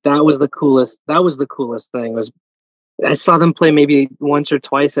 That was the coolest. That was the coolest thing. Was I saw them play maybe once or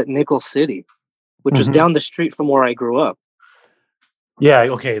twice at Nickel City, which was down the street from where I grew up. Yeah.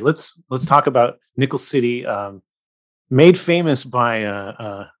 Okay. Let's talk about Nickel City, made famous by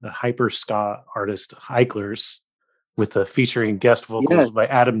the hyper ska artist Heiklers, with featuring guest vocals by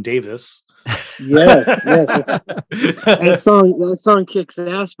Adam Davis. Yes. That song kicks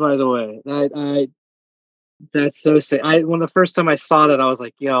ass. By the way, that's so sick. When the first time I saw that, I was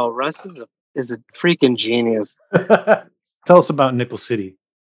like, "Yo, Russ is a freaking genius." Tell us about Nickel City.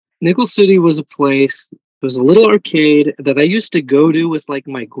 Nickel City was a place. It was a little arcade that I used to go to with like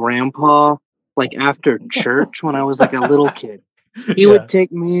my grandpa, like after church when I was like a little kid. He would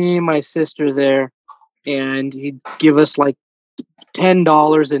take me and my sister there, and he'd give us like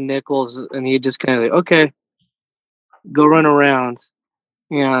 $10 in nickels, and he'd just kind of like, okay, go run around.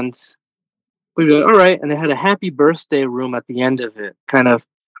 And we'd be like, all right. And they had a happy birthday room at the end of it, kind of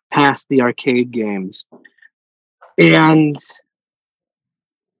past the arcade games. And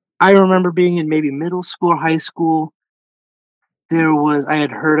I remember being in maybe middle school or high school. I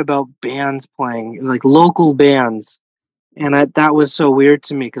had heard about bands playing, like local bands. And that was so weird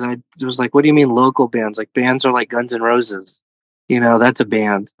to me because I was like, what do you mean local bands? Like bands are like Guns N' Roses. You know, that's a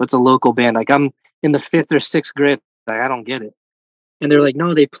band. What's a local band? Like I'm in the 5th or 6th grade. Like, I don't get it. And they're like,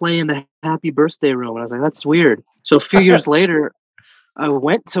 no, they play in the happy birthday room. And I was like, that's weird. So a few years later, I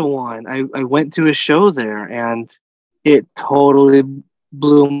went to one. I went to a show there, and it totally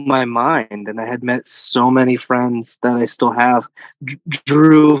blew my mind. And I had met so many friends that I still have.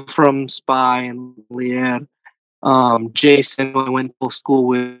 Drew from Spy and Leanne. Jason, who I went to school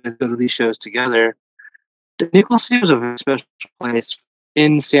with, go to these shows together. Nickel City was a very special place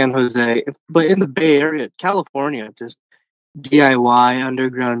in San Jose, but in the Bay Area, California, just DIY,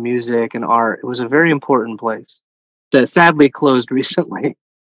 underground music, and art. It was a very important place that sadly closed recently.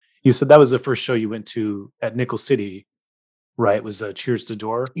 You said that was the first show you went to at Nickel City, right? It was Cheers to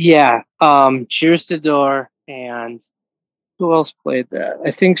Door? Yeah, Cheers to Door, and who else played that? I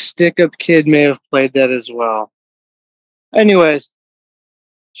think Stick Up Kid may have played that as well. Anyways,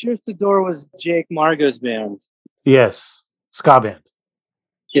 Cheers to Door was Jake Margo's band. Yes, ska band.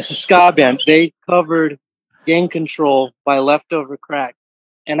 Yes, a ska band. They covered Gang Control by Leftover Crack.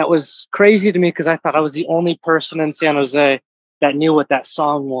 And it was crazy to me because I thought I was the only person in San Jose that knew what that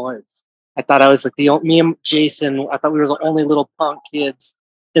song was. I thought I was like me and Jason, I thought we were the only little punk kids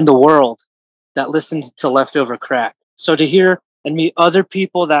in the world that listened to Leftover Crack. So to hear and meet other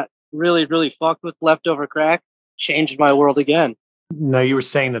people that really, really fucked with Leftover Crack changed my world again. No, you were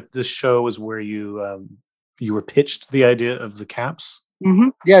saying that this show was where you were pitched the idea of the Caps? Mm-hmm.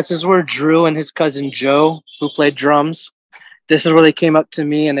 Yes, this is where Drew and his cousin Joe, who played drums, this is where they came up to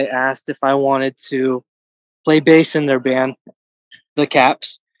me and they asked if I wanted to play bass in their band, the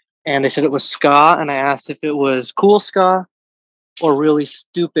Caps. And they said it was ska, and I asked if it was cool ska or really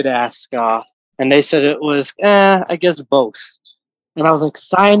stupid ass ska. And they said it was, I guess both. And I was like,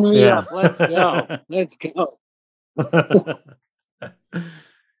 sign me up. Let's go. Let's go.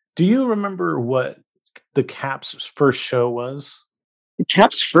 Do you remember what the Caps' first show was? The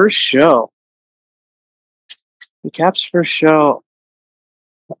Caps' first show.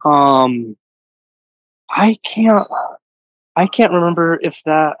 I can't remember if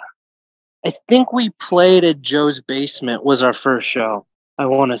that. I think we played at Joe's basement was our first show. I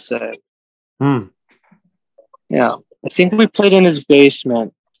want to say. Yeah, I think we played in his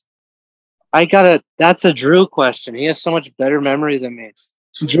basement. That's a Drew question. He has so much better memory than me.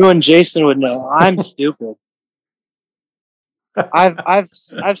 Drew and Jason would know. I'm stupid.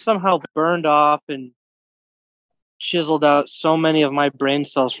 I've somehow burned off and chiseled out so many of my brain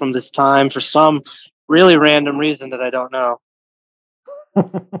cells from this time for some really random reason that I don't know. I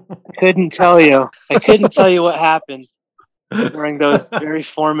couldn't tell you what happened during those very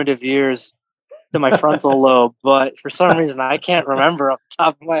formative years to my frontal lobe, but for some reason I can't remember off the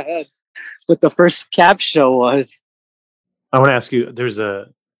top of my head what the first Cap show was. I want to ask you, there's a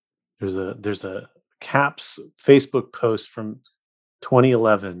Caps Facebook post from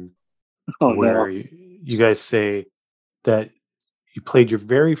 2011 where you guys say that you played your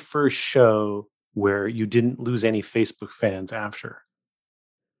very first show where you didn't lose any Facebook fans after.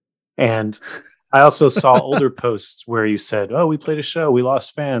 And I also saw older posts where you said, "Oh, we played a show, we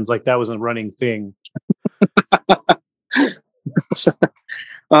lost fans," like that was a running thing.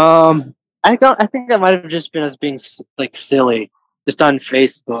 I think that might have just been us being like silly, just on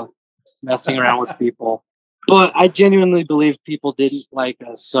Facebook, messing around with people. But I genuinely believe people didn't like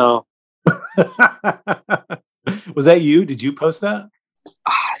us. So was that you? Did you post that?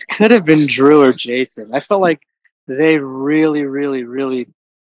 it could have been Drew or Jason. I felt like they really, really, really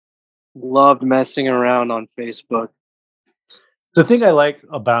loved messing around on Facebook. The thing I like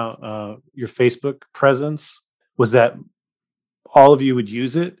about your Facebook presence was that all of you would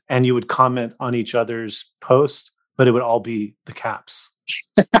use it and you would comment on each other's posts, but it would all be the caps.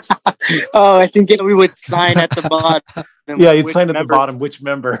 Oh, I think we would sign at the bottom. Yeah, you'd sign at the bottom which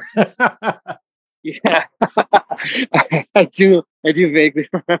member. Yeah, I do vaguely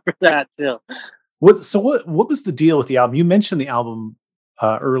remember that too. What was the deal with the album? You mentioned the album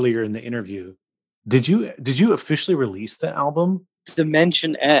earlier in the interview. Did you officially release the album?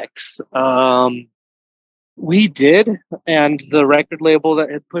 Dimension X. We did, and the record label that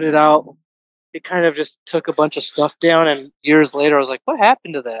had put it out, it kind of just took a bunch of stuff down, and years later I was like, what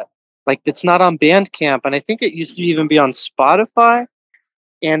happened to that? Like, it's not on Bandcamp, and I think it used to even be on Spotify,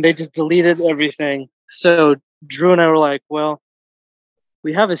 and they just deleted everything. So Drew and I were like, well,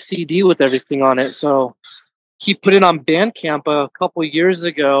 we have a CD with everything on it, so he put it on Bandcamp a couple years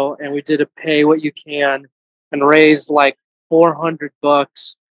ago, and we did a pay what you can and raised like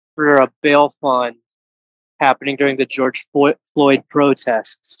 $400 for a bail fund happening during the George Floyd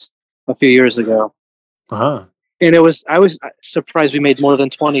protests a few years ago. Uh-huh. And I was surprised we made more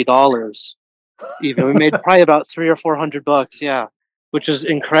than $20. Even we made probably about $300 or $400, yeah, which is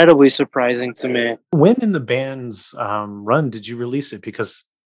incredibly surprising to me. When in the band's run did you release it? Because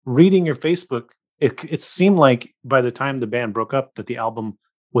reading your Facebook, it seemed like by the time the band broke up that the album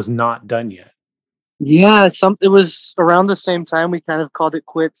was not done yet. Yeah, it was around the same time we kind of called it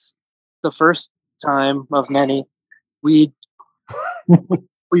quits. The first time of many, we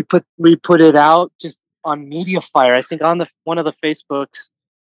put it out just on Mediafire. I think on one of the Facebooks.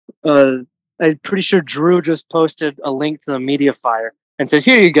 I'm pretty sure Drew just posted a link to the Mediafire and said,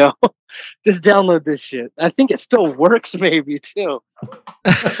 "Here you go, just download this shit." I think it still works, maybe too.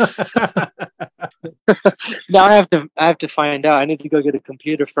 Now I have to find out. I need to go get a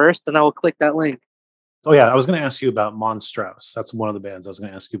computer first, and I will click that link. Oh yeah, I was going to ask you about Monstrous. That's one of the bands I was going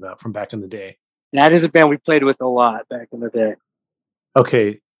to ask you about from back in the day. That is a band we played with a lot back in the day.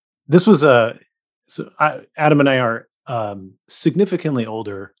 Okay, this was Adam and I are significantly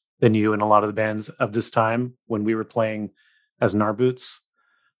older than you and a lot of the bands of this time when we were playing as Narboots.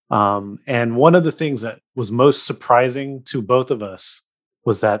 And one of the things that was most surprising to both of us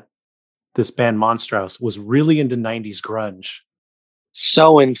was that this band Monstrous was really into 90s grunge.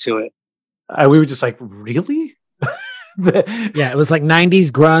 So into it. We were just like, really? Yeah, it was like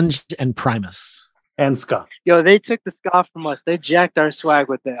 90s grunge and Primus. And ska. Yo, they took the ska from us. They jacked our swag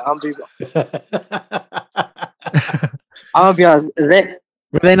with that. I'll be honest.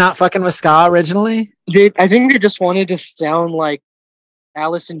 Were they not fucking with ska originally? I think they just wanted to sound like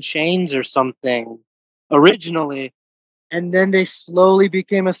Alice in Chains or something originally. And then they slowly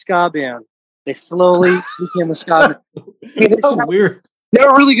became a ska band. That's weird. They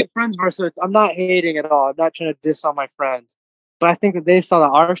were really good friends of ours, so I'm not hating at all. I'm not trying to diss on my friends. But I think that they saw that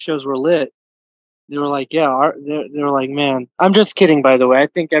our shows were lit. They were like, yeah, they were like, man. I'm just kidding, by the way. I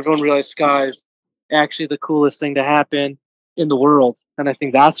think everyone realized ska is actually the coolest thing to happen in the world. And I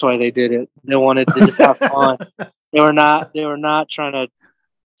think that's why they did it. They wanted to just have fun. They were not trying to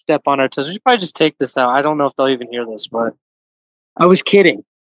step on our toes. We should probably just take this out. I don't know if they'll even hear this, but I was kidding.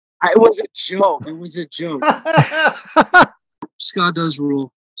 It was a joke. It was a joke. Ska does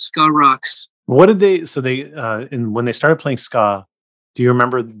rule. Ska rocks. What did they? So they, when they started playing ska, do you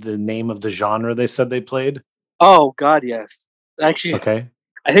remember the name of the genre they said they played? Oh God, yes. Actually, okay.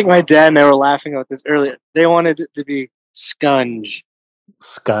 I think my dad and I were laughing about this earlier. They wanted it to be scunge.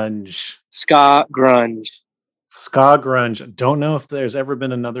 Scunge. Ska grunge. Ska grunge. Don't know if there's ever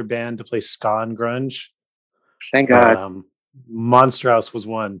been another band to play ska and grunge. Thank God. Monstrous was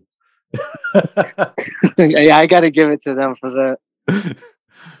one. Yeah, I got to give it to them for that.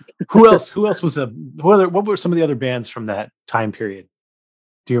 Who else was what were some of the other bands from that time period?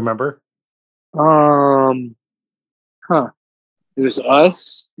 Do you remember? It was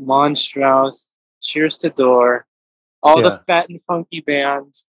us, Monstrous, Cheers to Door, all the fat and funky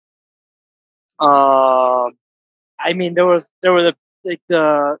bands. I mean, there were the there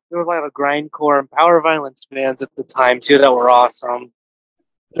were a lot of grindcore and power violence bands at the time too that were awesome.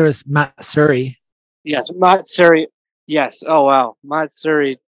 There was Matsuri. Yes, Matsuri. Yes. Oh wow,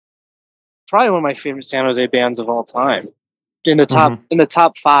 Matsuri. Probably one of my favorite San Jose bands of all time. In the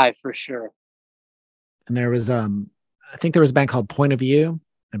top 5 for sure. And there was I think there was a band called Point of View,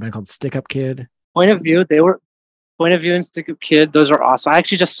 a band called Stick Up Kid. Point of View and Stick Up Kid, those are awesome. I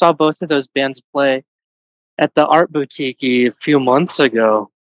actually just saw both of those bands play at the Art Boutique a few months ago.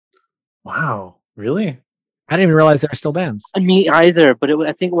 Wow, really? I didn't even realize there were still bands. Me either, but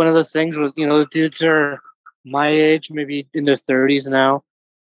I think one of those things was, the dudes are my age, maybe in their 30s now,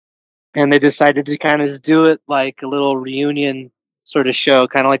 and they decided to kind of just do it like a little reunion sort of show,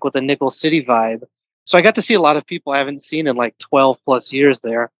 kind of like with the Nickel City vibe. So I got to see a lot of people I haven't seen in like 12 plus years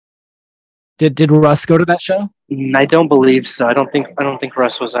there. Did Russ go to that show? I don't believe so. I don't think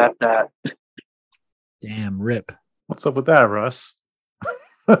Russ was at that. Damn, rip. What's up with that, Russ?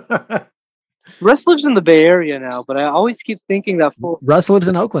 Russ lives in the Bay Area now, but I always keep thinking that Russ lives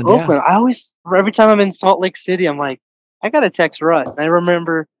in Oakland. Yeah. Every time I'm in Salt Lake City, I'm like, I gotta text Russ. And I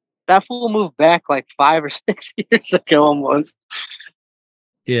remember that fool moved back like 5 or 6 years ago almost.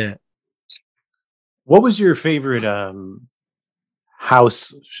 Yeah. What was your favorite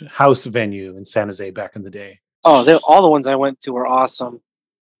house venue in San Jose back in the day? Oh, all the ones I went to were awesome.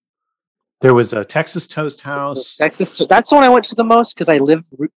 There was a Texas Toast House. That's the one I went to the most because I live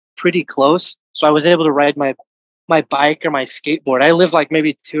pretty close, so I was able to ride my bike or my skateboard. I live like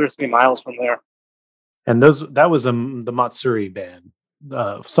maybe 2 or 3 miles from there. And that was the Matsuri band.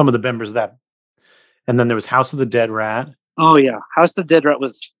 Some of the members of that, and then there was House of the Dead Rat. Oh yeah, House of the Dead Rat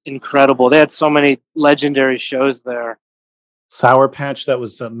was incredible. They had so many legendary shows there. Sour Patch, that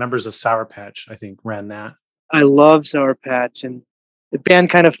was members of Sour Patch, I think, ran that. I love Sour Patch, and the band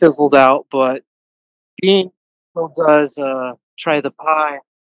kind of fizzled out, but Bean still does Try the Pie,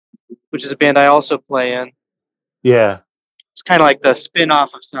 which is a band I also play in. Yeah. It's kind of like the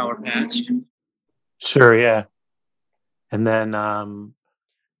spin-off of Sour Patch. Sure, yeah. And then I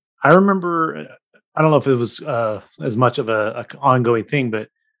remember, I don't know if it was as much of a ongoing thing, but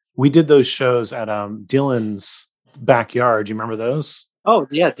we did those shows at Dylan's backyard. Do you remember those? Oh,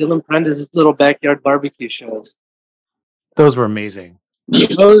 yeah. Dylan Prenda's little backyard barbecue shows. Those were amazing.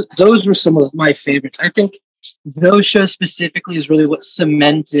 Those were some of my favorites. I think those shows specifically is really what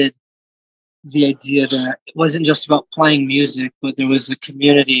cemented the idea that it wasn't just about playing music, but there was a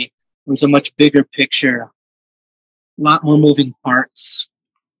community. There was a much bigger picture, a lot more moving parts,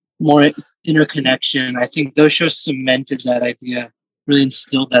 more interconnection. I think those shows cemented that idea, really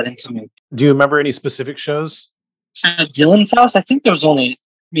instilled that into me. Do you remember any specific shows? At Dylan's house, I think there was only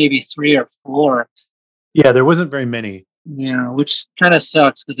maybe 3 or 4. Yeah, there wasn't very many. Yeah, which kind of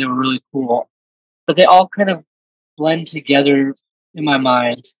sucks because they were really cool. But they all kind of blend together in my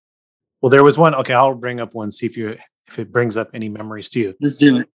mind. Well, there was one. Okay, I'll bring up one, see if it brings up any memories to you. Let's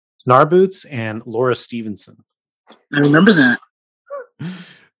do it. Narboots and Laura Stevenson. I remember that.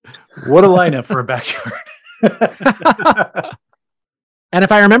 What a lineup for a backyard. And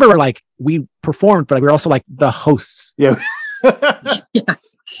if I remember, we performed, but we were also like the hosts. Yeah.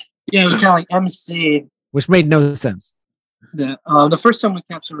 Yes. Yeah, we kind of like MC. Which made no sense. The first time we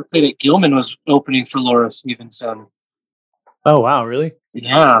ever played at Gilman was opening for Laura Stevenson. Oh, wow, really?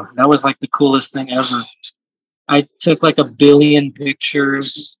 Yeah, that was like the coolest thing ever. I took like 1 billion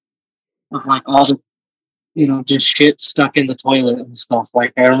pictures of like all the, just shit stuck in the toilet and stuff.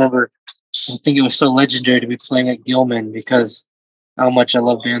 Like I remember, I think it was so legendary to be playing at Gilman because how much I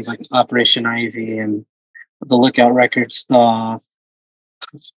love bands like Operation Ivy and the Lookout Record stuff,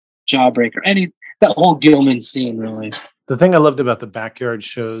 Jawbreaker, that whole Gilman scene, really. The thing I loved about the backyard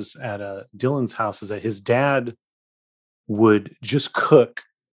shows at Dylan's house is that his dad would just cook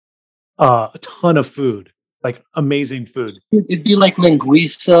a ton of food, like amazing food. It'd be like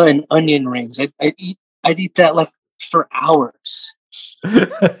linguiça and onion rings. I'd eat that like for hours.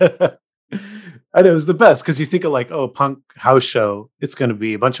 And it was the best because you think of like, punk house show. It's going to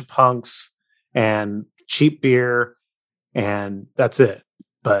be a bunch of punks and cheap beer, and that's it.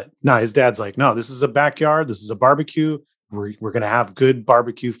 But no, his dad's like, no, this is a backyard. This is a barbecue. We're going to have good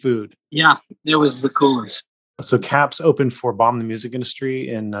barbecue food. Yeah, it was the coolest. So Caps opened for Bomb the Music Industry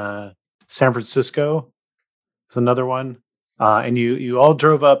in San Francisco. It's another one. And you all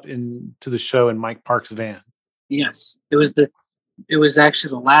drove up into the show in Mike Park's van. Yes, it was actually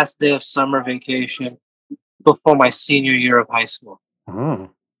the last day of summer vacation before my senior year of high school. Oh.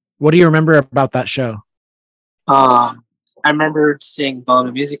 What do you remember about that show? I remember seeing Bomb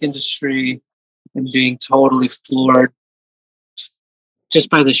the Music Industry and being totally floored just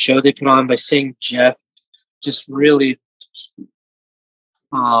by the show they put on, by seeing Jeff just really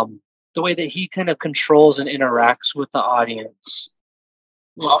The way that he kind of controls and interacts with the audience.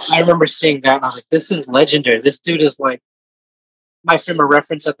 Well, I remember seeing that and I was like, this is legendary. This dude is like my frame of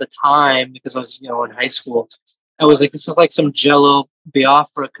reference at the time because I was, in high school. I was like, this is like some Jello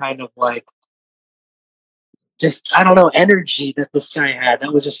Biafra kind of like, just, I don't know, energy that this guy had.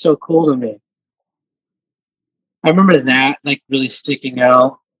 That was just so cool to me. I remember that like really sticking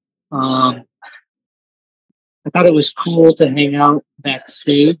out. I thought it was cool to hang out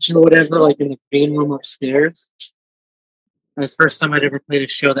backstage or whatever, like in the green room upstairs. The first time I'd ever played a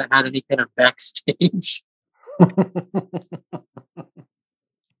show that had any kind of backstage.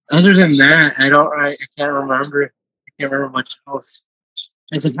 Other than that, I can't remember. I can't remember much else.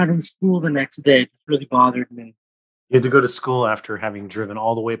 I just having school the next day. It really bothered me. You had to go to school after having driven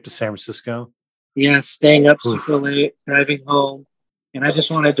all the way up to San Francisco? Yeah, staying up super late, driving home. And I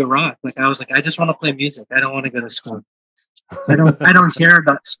just wanted to rock. Like I was like, I just want to play music. I don't want to go to school. I don't care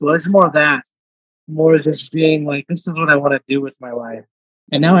about school. It's more of that. More just being like, this is what I want to do with my life.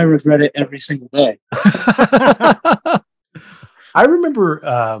 And now I regret it every single day. I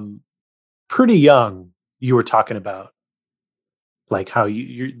remember pretty young you were talking about like how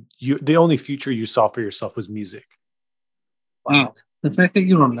you the only future you saw for yourself was music. Wow. The fact that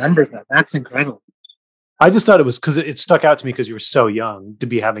you remember that's incredible. I just thought it was because it stuck out to me because you were so young to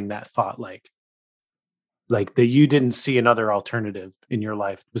be having that thought, like that you didn't see another alternative in your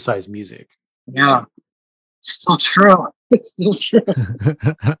life besides music. Yeah, it's still true. It's still true.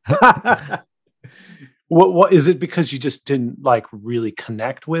 What is it? Because you just didn't like really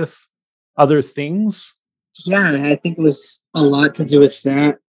connect with other things? Yeah, I think it was a lot to do with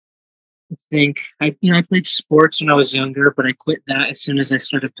that. I think I played sports when I was younger, but I quit that as soon as I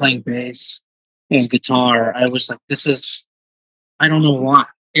started playing bass and guitar. I was like, I don't know why.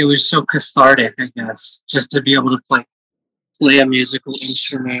 It was so cathartic, I guess, just to be able to play a musical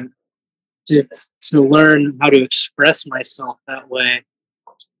instrument, to learn how to express myself that way.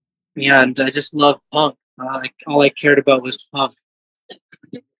 And I just love punk. All I cared about was punk.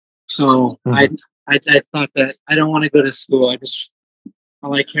 So I thought that I don't want to go to school.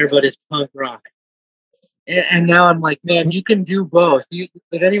 All I care about is punk rock. And now I'm like, man, you can do both. If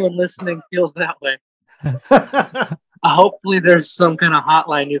anyone listening feels that way, hopefully there's some kind of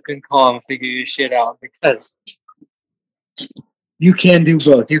hotline you can call and figure your shit out, because you can do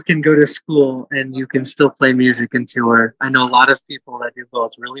both. You can go to school and you can still play music and tour. I know a lot of people that do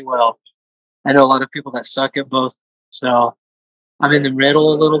both really well. I know a lot of people that suck at both. So I'm in the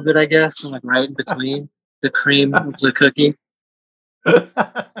middle a little bit, I guess. I'm like right in between the cream of the cookie.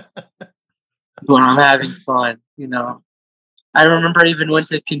 But I'm having fun, I remember I even went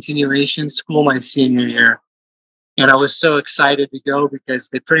to continuation school my senior year, and I was so excited to go because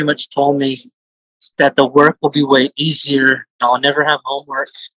they pretty much told me that the work will be way easier. I'll never have homework,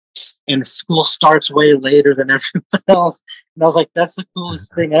 and school starts way later than everyone else. And I was like, that's the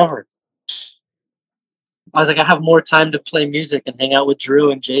coolest thing ever. I was like, I have more time to play music and hang out with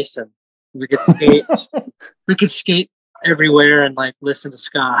Drew and Jason. We could skate. We could skate everywhere and like listen to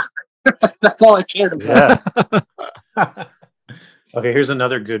ska. That's all I cared about. Yeah. Okay, here's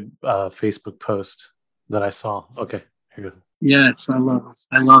another good Facebook post that I saw. Okay, here you go. Yes, I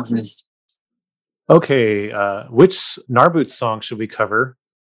love this. Okay, which Narboot song should we cover?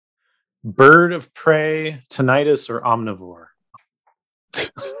 Bird of Prey, Tinnitus, or Omnivore?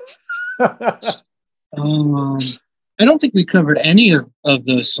 I don't think we covered any of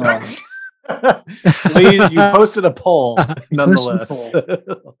those songs. You posted a poll, nonetheless.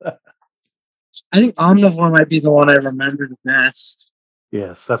 I think Omnivore might be the one I remember the best.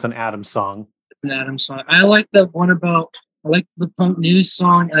 Yes, that's an Adam song. It's an Adam song. I like the one I like the punk news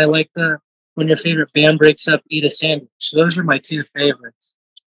song, and I like the when your favorite band breaks up, eat a sandwich. Those are my two favorites.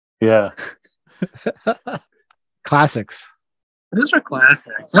 Yeah. Classics. Those are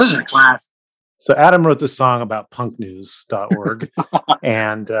classics. So Adam wrote this song about punknews.org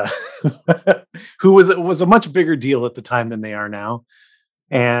and who was a much bigger deal at the time than they are now.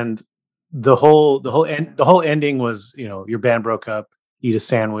 And the whole ending was, your band broke up, eat a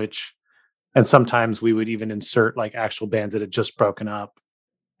sandwich. And sometimes we would even insert like actual bands that had just broken up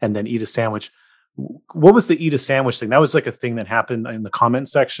and then eat a sandwich. What was the eat a sandwich thing? That was like a thing that happened in the comment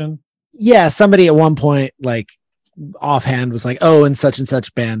section. Yeah. Somebody at one point, like, offhand was like, oh, and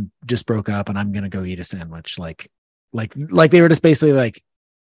such band just broke up and I'm gonna go eat a sandwich. Like they were just basically like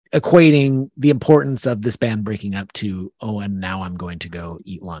equating the importance of this band breaking up to, oh, and now I'm going to go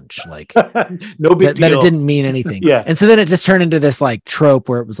eat lunch. Like no big deal. That it didn't mean anything. Yeah. And so then it just turned into this like trope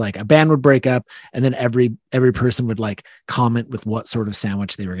where it was like a band would break up and then every person would like comment with what sort of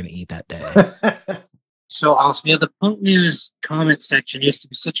sandwich they were going to eat that day. so awesome. Yeah, the punk news comment section used to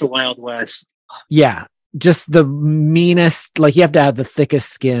be such a Wild West. Yeah. Just the meanest, like you have to have the thickest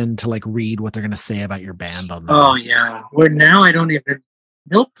skin to like read what they're going to say about your band on there. Oh, yeah. Where now I don't even,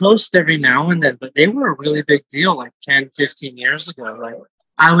 they'll post every now and then, but they were a really big deal like 10, 15 years ago. Like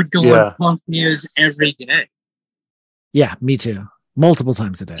I would go on punk news every day. Yeah, me too. Multiple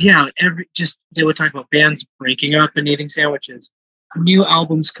times a day. Yeah, they would talk about bands breaking up and eating sandwiches, new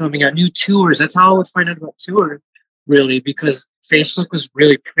albums coming out, new tours. That's how I would find out about tours, really, because Facebook was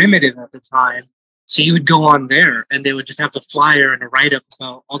really primitive at the time. So you would go on there and they would just have the flyer and a write-up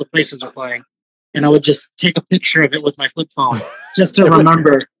about all the places they're playing. And I would just take a picture of it with my flip phone just to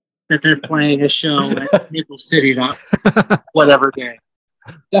remember that they're playing a show at Maple City that whatever day.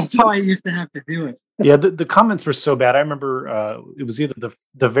 That's how I used to have to do it. Yeah, the comments were so bad. I remember it was either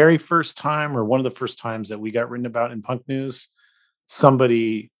the very first time or one of the first times that we got written about in Punk News.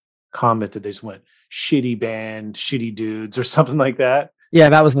 Somebody commented, they just went, shitty band, shitty dudes, or something like that. Yeah,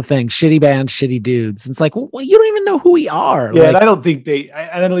 that was the thing. Shitty band, shitty dudes. It's like, well, you don't even know who we are. Yeah, like, and I don't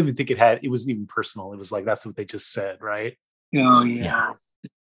even think it wasn't even personal. It was like, that's what they just said, right? Oh, yeah.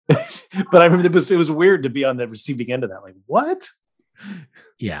 But I remember it was weird to be on the receiving end of that. Like, what?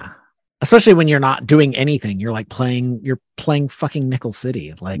 Yeah. Especially when you're not doing anything. You're playing fucking Nickel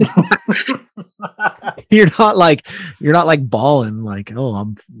City. Like you're not like balling like, oh,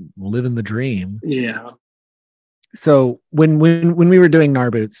 I'm living the dream. Yeah. So when we were doing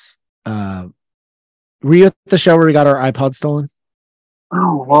Narboots, were you at the show where we got our iPod stolen?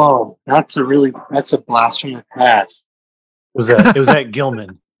 Oh, whoa. That's a blast from the past. It was at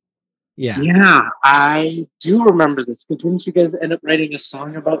Gilman. Yeah, I do remember this because didn't you guys end up writing a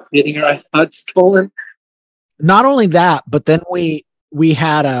song about getting your iPod stolen? Not only that, but then we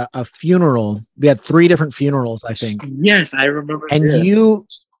had a funeral. We had 3 different funerals, I think. Yes, I remember. And this.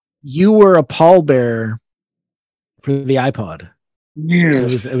 you were a pallbearer for the iPod. Yeah, so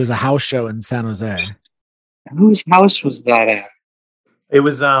it was a house show in San Jose. Whose house was that at? It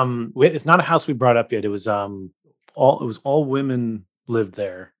was it's not a house we brought up yet. It was all women lived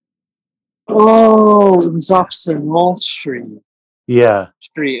there. Oh, it was off Senol Street. Yeah.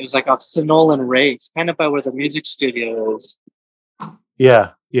 It was like off Senol and Race, kind of by where the music studio is. Yeah,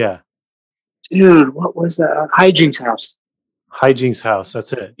 yeah. Dude, what was that? Hijinks House. Hijinks House,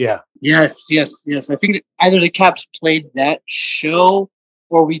 that's it. Yeah. Yes. I think either the Caps played that show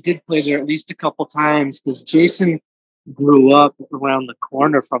or we did play there at least a couple times because Jason grew up around the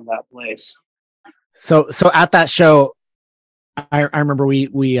corner from that place. So at that show, I remember we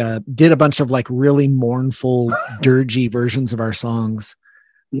did a bunch of like really mournful, dirgy versions of our songs.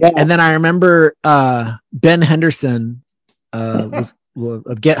 Yeah. And then I remember Ben Henderson of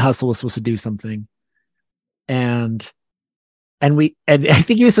Get Hustle was supposed to do something. And I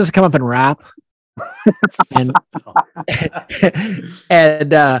think he was supposed to come up and rap.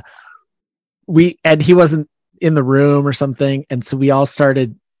 and he wasn't in the room or something. And so we all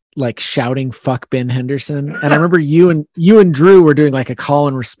started like shouting "fuck Ben Henderson," and I remember you and Drew were doing like a call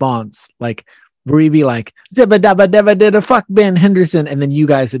and response, like where we'd be like "zibba dabba dabba dida fuck Ben Henderson," and then you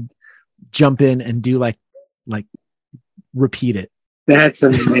guys would jump in and do like repeat it. That's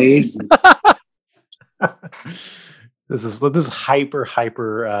amazing. This is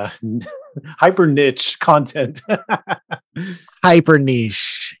hyper niche content. Hyper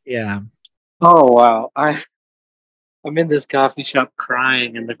niche, yeah. Oh wow, I'm in this coffee shop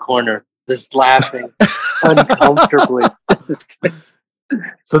crying in the corner, just laughing uncomfortably. This is crazy.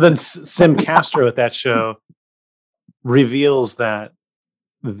 So then Sim Castro at that show reveals that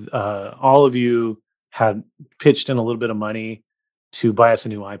all of you had pitched in a little bit of money to buy us a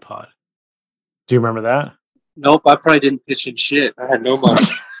new iPod. Do you remember that? Nope, I probably didn't pitch in shit. I had no money.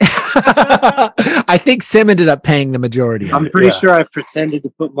 I think Sim ended up paying the majority. I'm pretty sure I pretended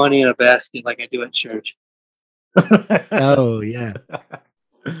to put money in a basket like I do at church. Oh yeah.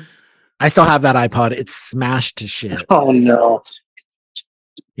 I still have that iPod. It's smashed to shit. Oh no.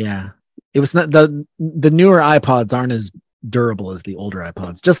 Yeah. It was not the newer iPods aren't as durable as the older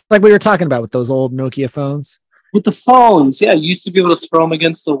iPods. Just like we were talking about with those old Nokia phones. With the phones, yeah, you used to be able to throw them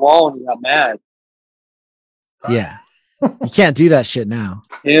against the wall and you got mad. Yeah. You can't do that shit now.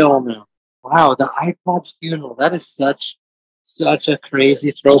 Hell no. Wow, the iPod funeral. That is such a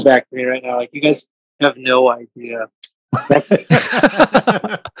crazy throwback to me right now. Like you guys have no idea.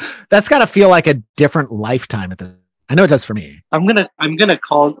 That's gotta feel like a different lifetime I know it does for me. I'm gonna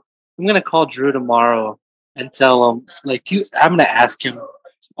call Drew tomorrow and tell him I'm gonna ask him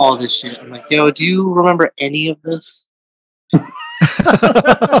all this shit. I'm like, yo, do you remember any of this?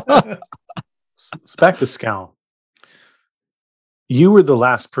 So back to Scowl. You were the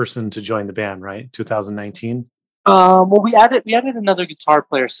last person to join the band, right? 2019. Well, we added another guitar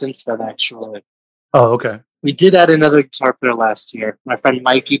player since then. Actually, Oh, okay. we did add another guitar player last year. My friend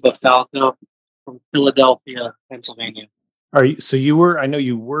Mikey Bafalco from Philadelphia, Pennsylvania. Are you? So you were? I know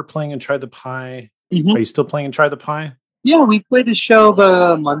you were playing in Try the Pie. Mhm. Are you still playing in Try the Pie? Yeah, we played a show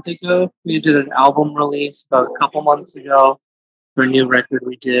about a month ago. We did an album release about a couple months ago for a new record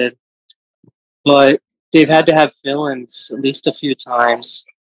we did. But they've had to have fill-ins at least a few times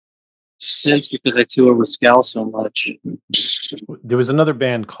since because I tour with Scowl so much. There was another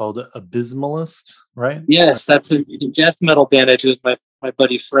band called Abysmalist, right? Yes, that's a death metal band I do with my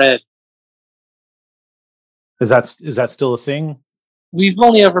buddy Fred. Is that still a thing? We've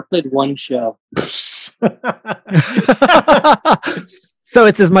only ever played one show. So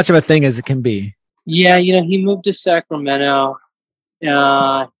it's as much of a thing as it can be. Yeah, he moved to Sacramento.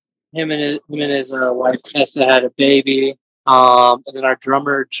 Him and his wife Tessa had a baby. And then our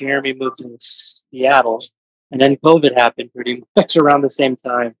drummer Jeremy moved to Seattle, and then COVID happened pretty much around the same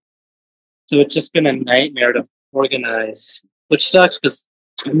time. So it's just been a nightmare to organize, which sucks because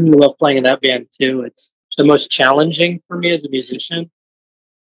I really love playing in that band too. It's the most challenging for me as a musician.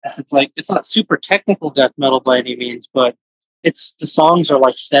 It's not super technical death metal by any means, but the songs are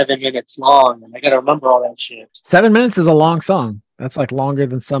like 7 minutes long, and I got to remember all that shit. 7 minutes is a long song. That's like longer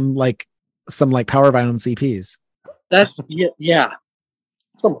than some power violence EPs. That's yeah.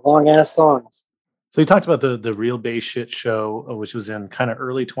 Some long ass songs. So you talked about the Real Bass Shit show, which was in kind of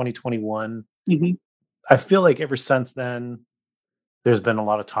early 2021. Mm-hmm. I feel like ever since then, there's been a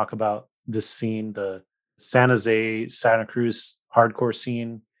lot of talk about this scene, the San Jose, Santa Cruz hardcore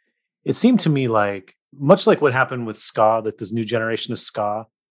scene. It seemed to me like, much like what happened with ska, that this new generation of ska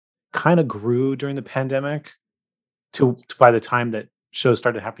kind of grew during the pandemic to by the time that shows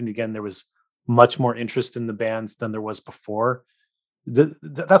started happening again, there was much more interest in the bands than there was before.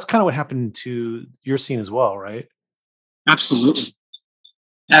 That's kind of what happened to your scene as well, right? Absolutely.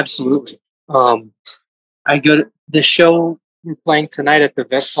 I go to the show we're playing tonight at the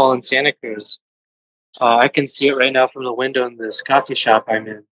Vets Hall in Santa Cruz. I can see it right now from the window in this coffee shop I'm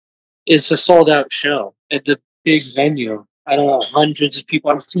in. It's a sold out show at the big venue. I don't know, hundreds of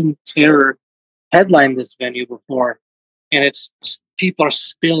people. I've seen Terror headline this venue before, and people are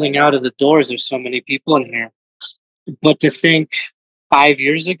spilling out of the doors. There's so many people in here. But to think 5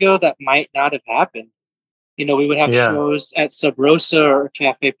 years ago, that might not have happened. We would have shows at Sub Rosa or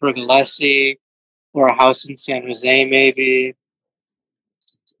Cafe Pergolesi or a house in San Jose, maybe,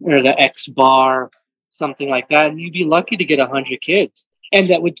 or the X Bar, something like that. And you'd be lucky to get 100 kids. And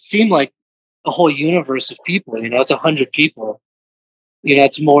that would seem like a whole universe of people. It's 100 people.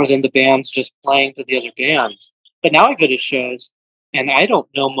 It's more than the bands just playing to the other bands. But now I go to shows, and I don't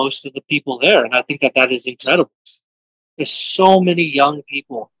know most of the people there. And I think that is incredible. There's so many young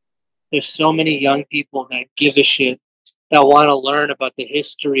people. There's so many young people that give a shit, that want to learn about the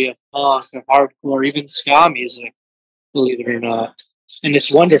history of punk, of hardcore, even ska music, believe it or not. And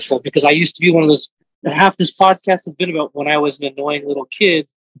it's wonderful because I used to be one of those, half this podcast has been about when I was an annoying little kid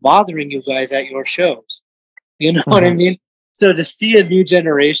bothering you guys at your shows. You know what I mean? So to see a new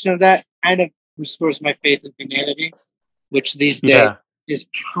generation of that kind of restores my faith in humanity, which these days is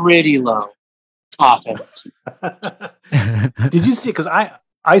pretty low. Often. Did you see? Because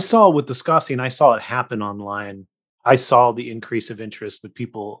I saw with the ska scene, I saw it happen online. I saw the increase of interest with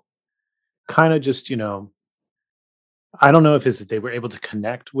people kind of just, I don't know if it's that they were able to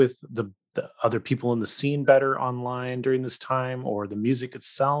connect with the other people in the scene better online during this time or the music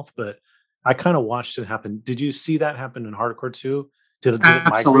itself, but I kind of watched it happen. Did you see that happen in hardcore too? Did it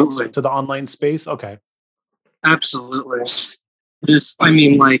migrate to the online space? Okay. Absolutely.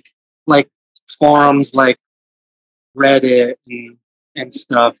 Like forums like Reddit and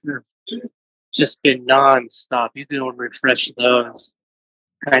stuff have just been nonstop. You can refresh those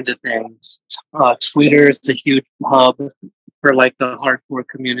kinds of things. Twitter is a huge hub for like the hardcore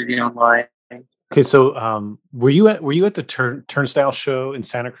community online. Okay, so were you at the Turnstile show in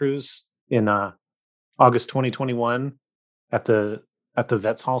Santa Cruz in August 2021 at the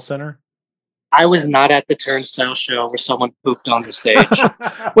Vets Hall Center? I was not at the Turnstile show where someone pooped on the stage.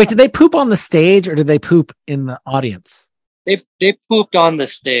 Wait, did they poop on the stage or did they poop in the audience? They pooped on the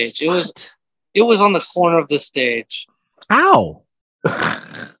stage. It was on the corner of the stage. Ow!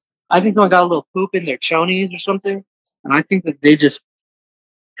 I think someone got a little poop in their chonies or something, and I think that they just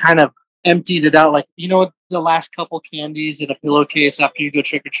kind of emptied it out, like the last couple candies in a pillowcase after you go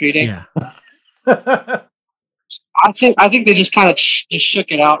trick or treating. Yeah. I think they just kind of just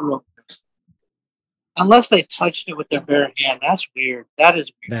shook it out real quick. Unless they touched it with their bare hand. That's weird. That is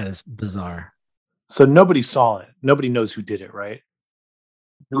weird. That is bizarre. So nobody saw it. Nobody knows who did it, right?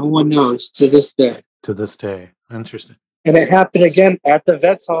 No one knows to this day. To this day. Interesting. And it happened again at the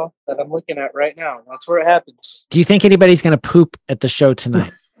vet's hall that I'm looking at right now. That's where it happened. Do you think anybody's going to poop at the show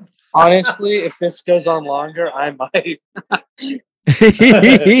tonight? Honestly, if this goes on longer, I might.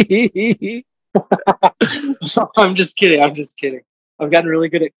 I'm just kidding. I've gotten really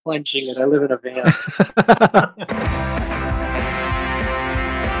good at clenching it. I live in a van.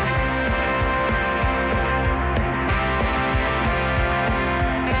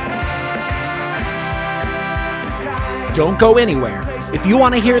 Don't go anywhere. If you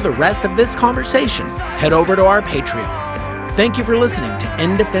want to hear the rest of this conversation, head over to our Patreon. Thank you for listening to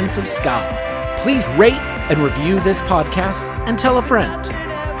In Defense of Scowl. Please rate and review this podcast and tell a friend.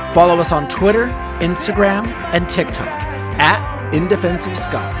 Follow us on Twitter, Instagram, and TikTok at In Defense of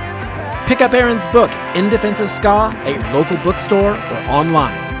Scowl. Pick up Aaron's book, In Defense of Scowl, at your local bookstore or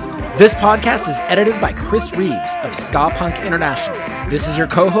online. This podcast is edited by Chris Reeves of Ska Punk International. This is your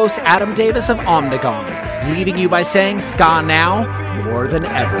co-host, Adam Davis of Omnigon, leaving you by saying ska now more than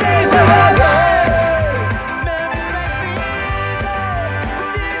ever.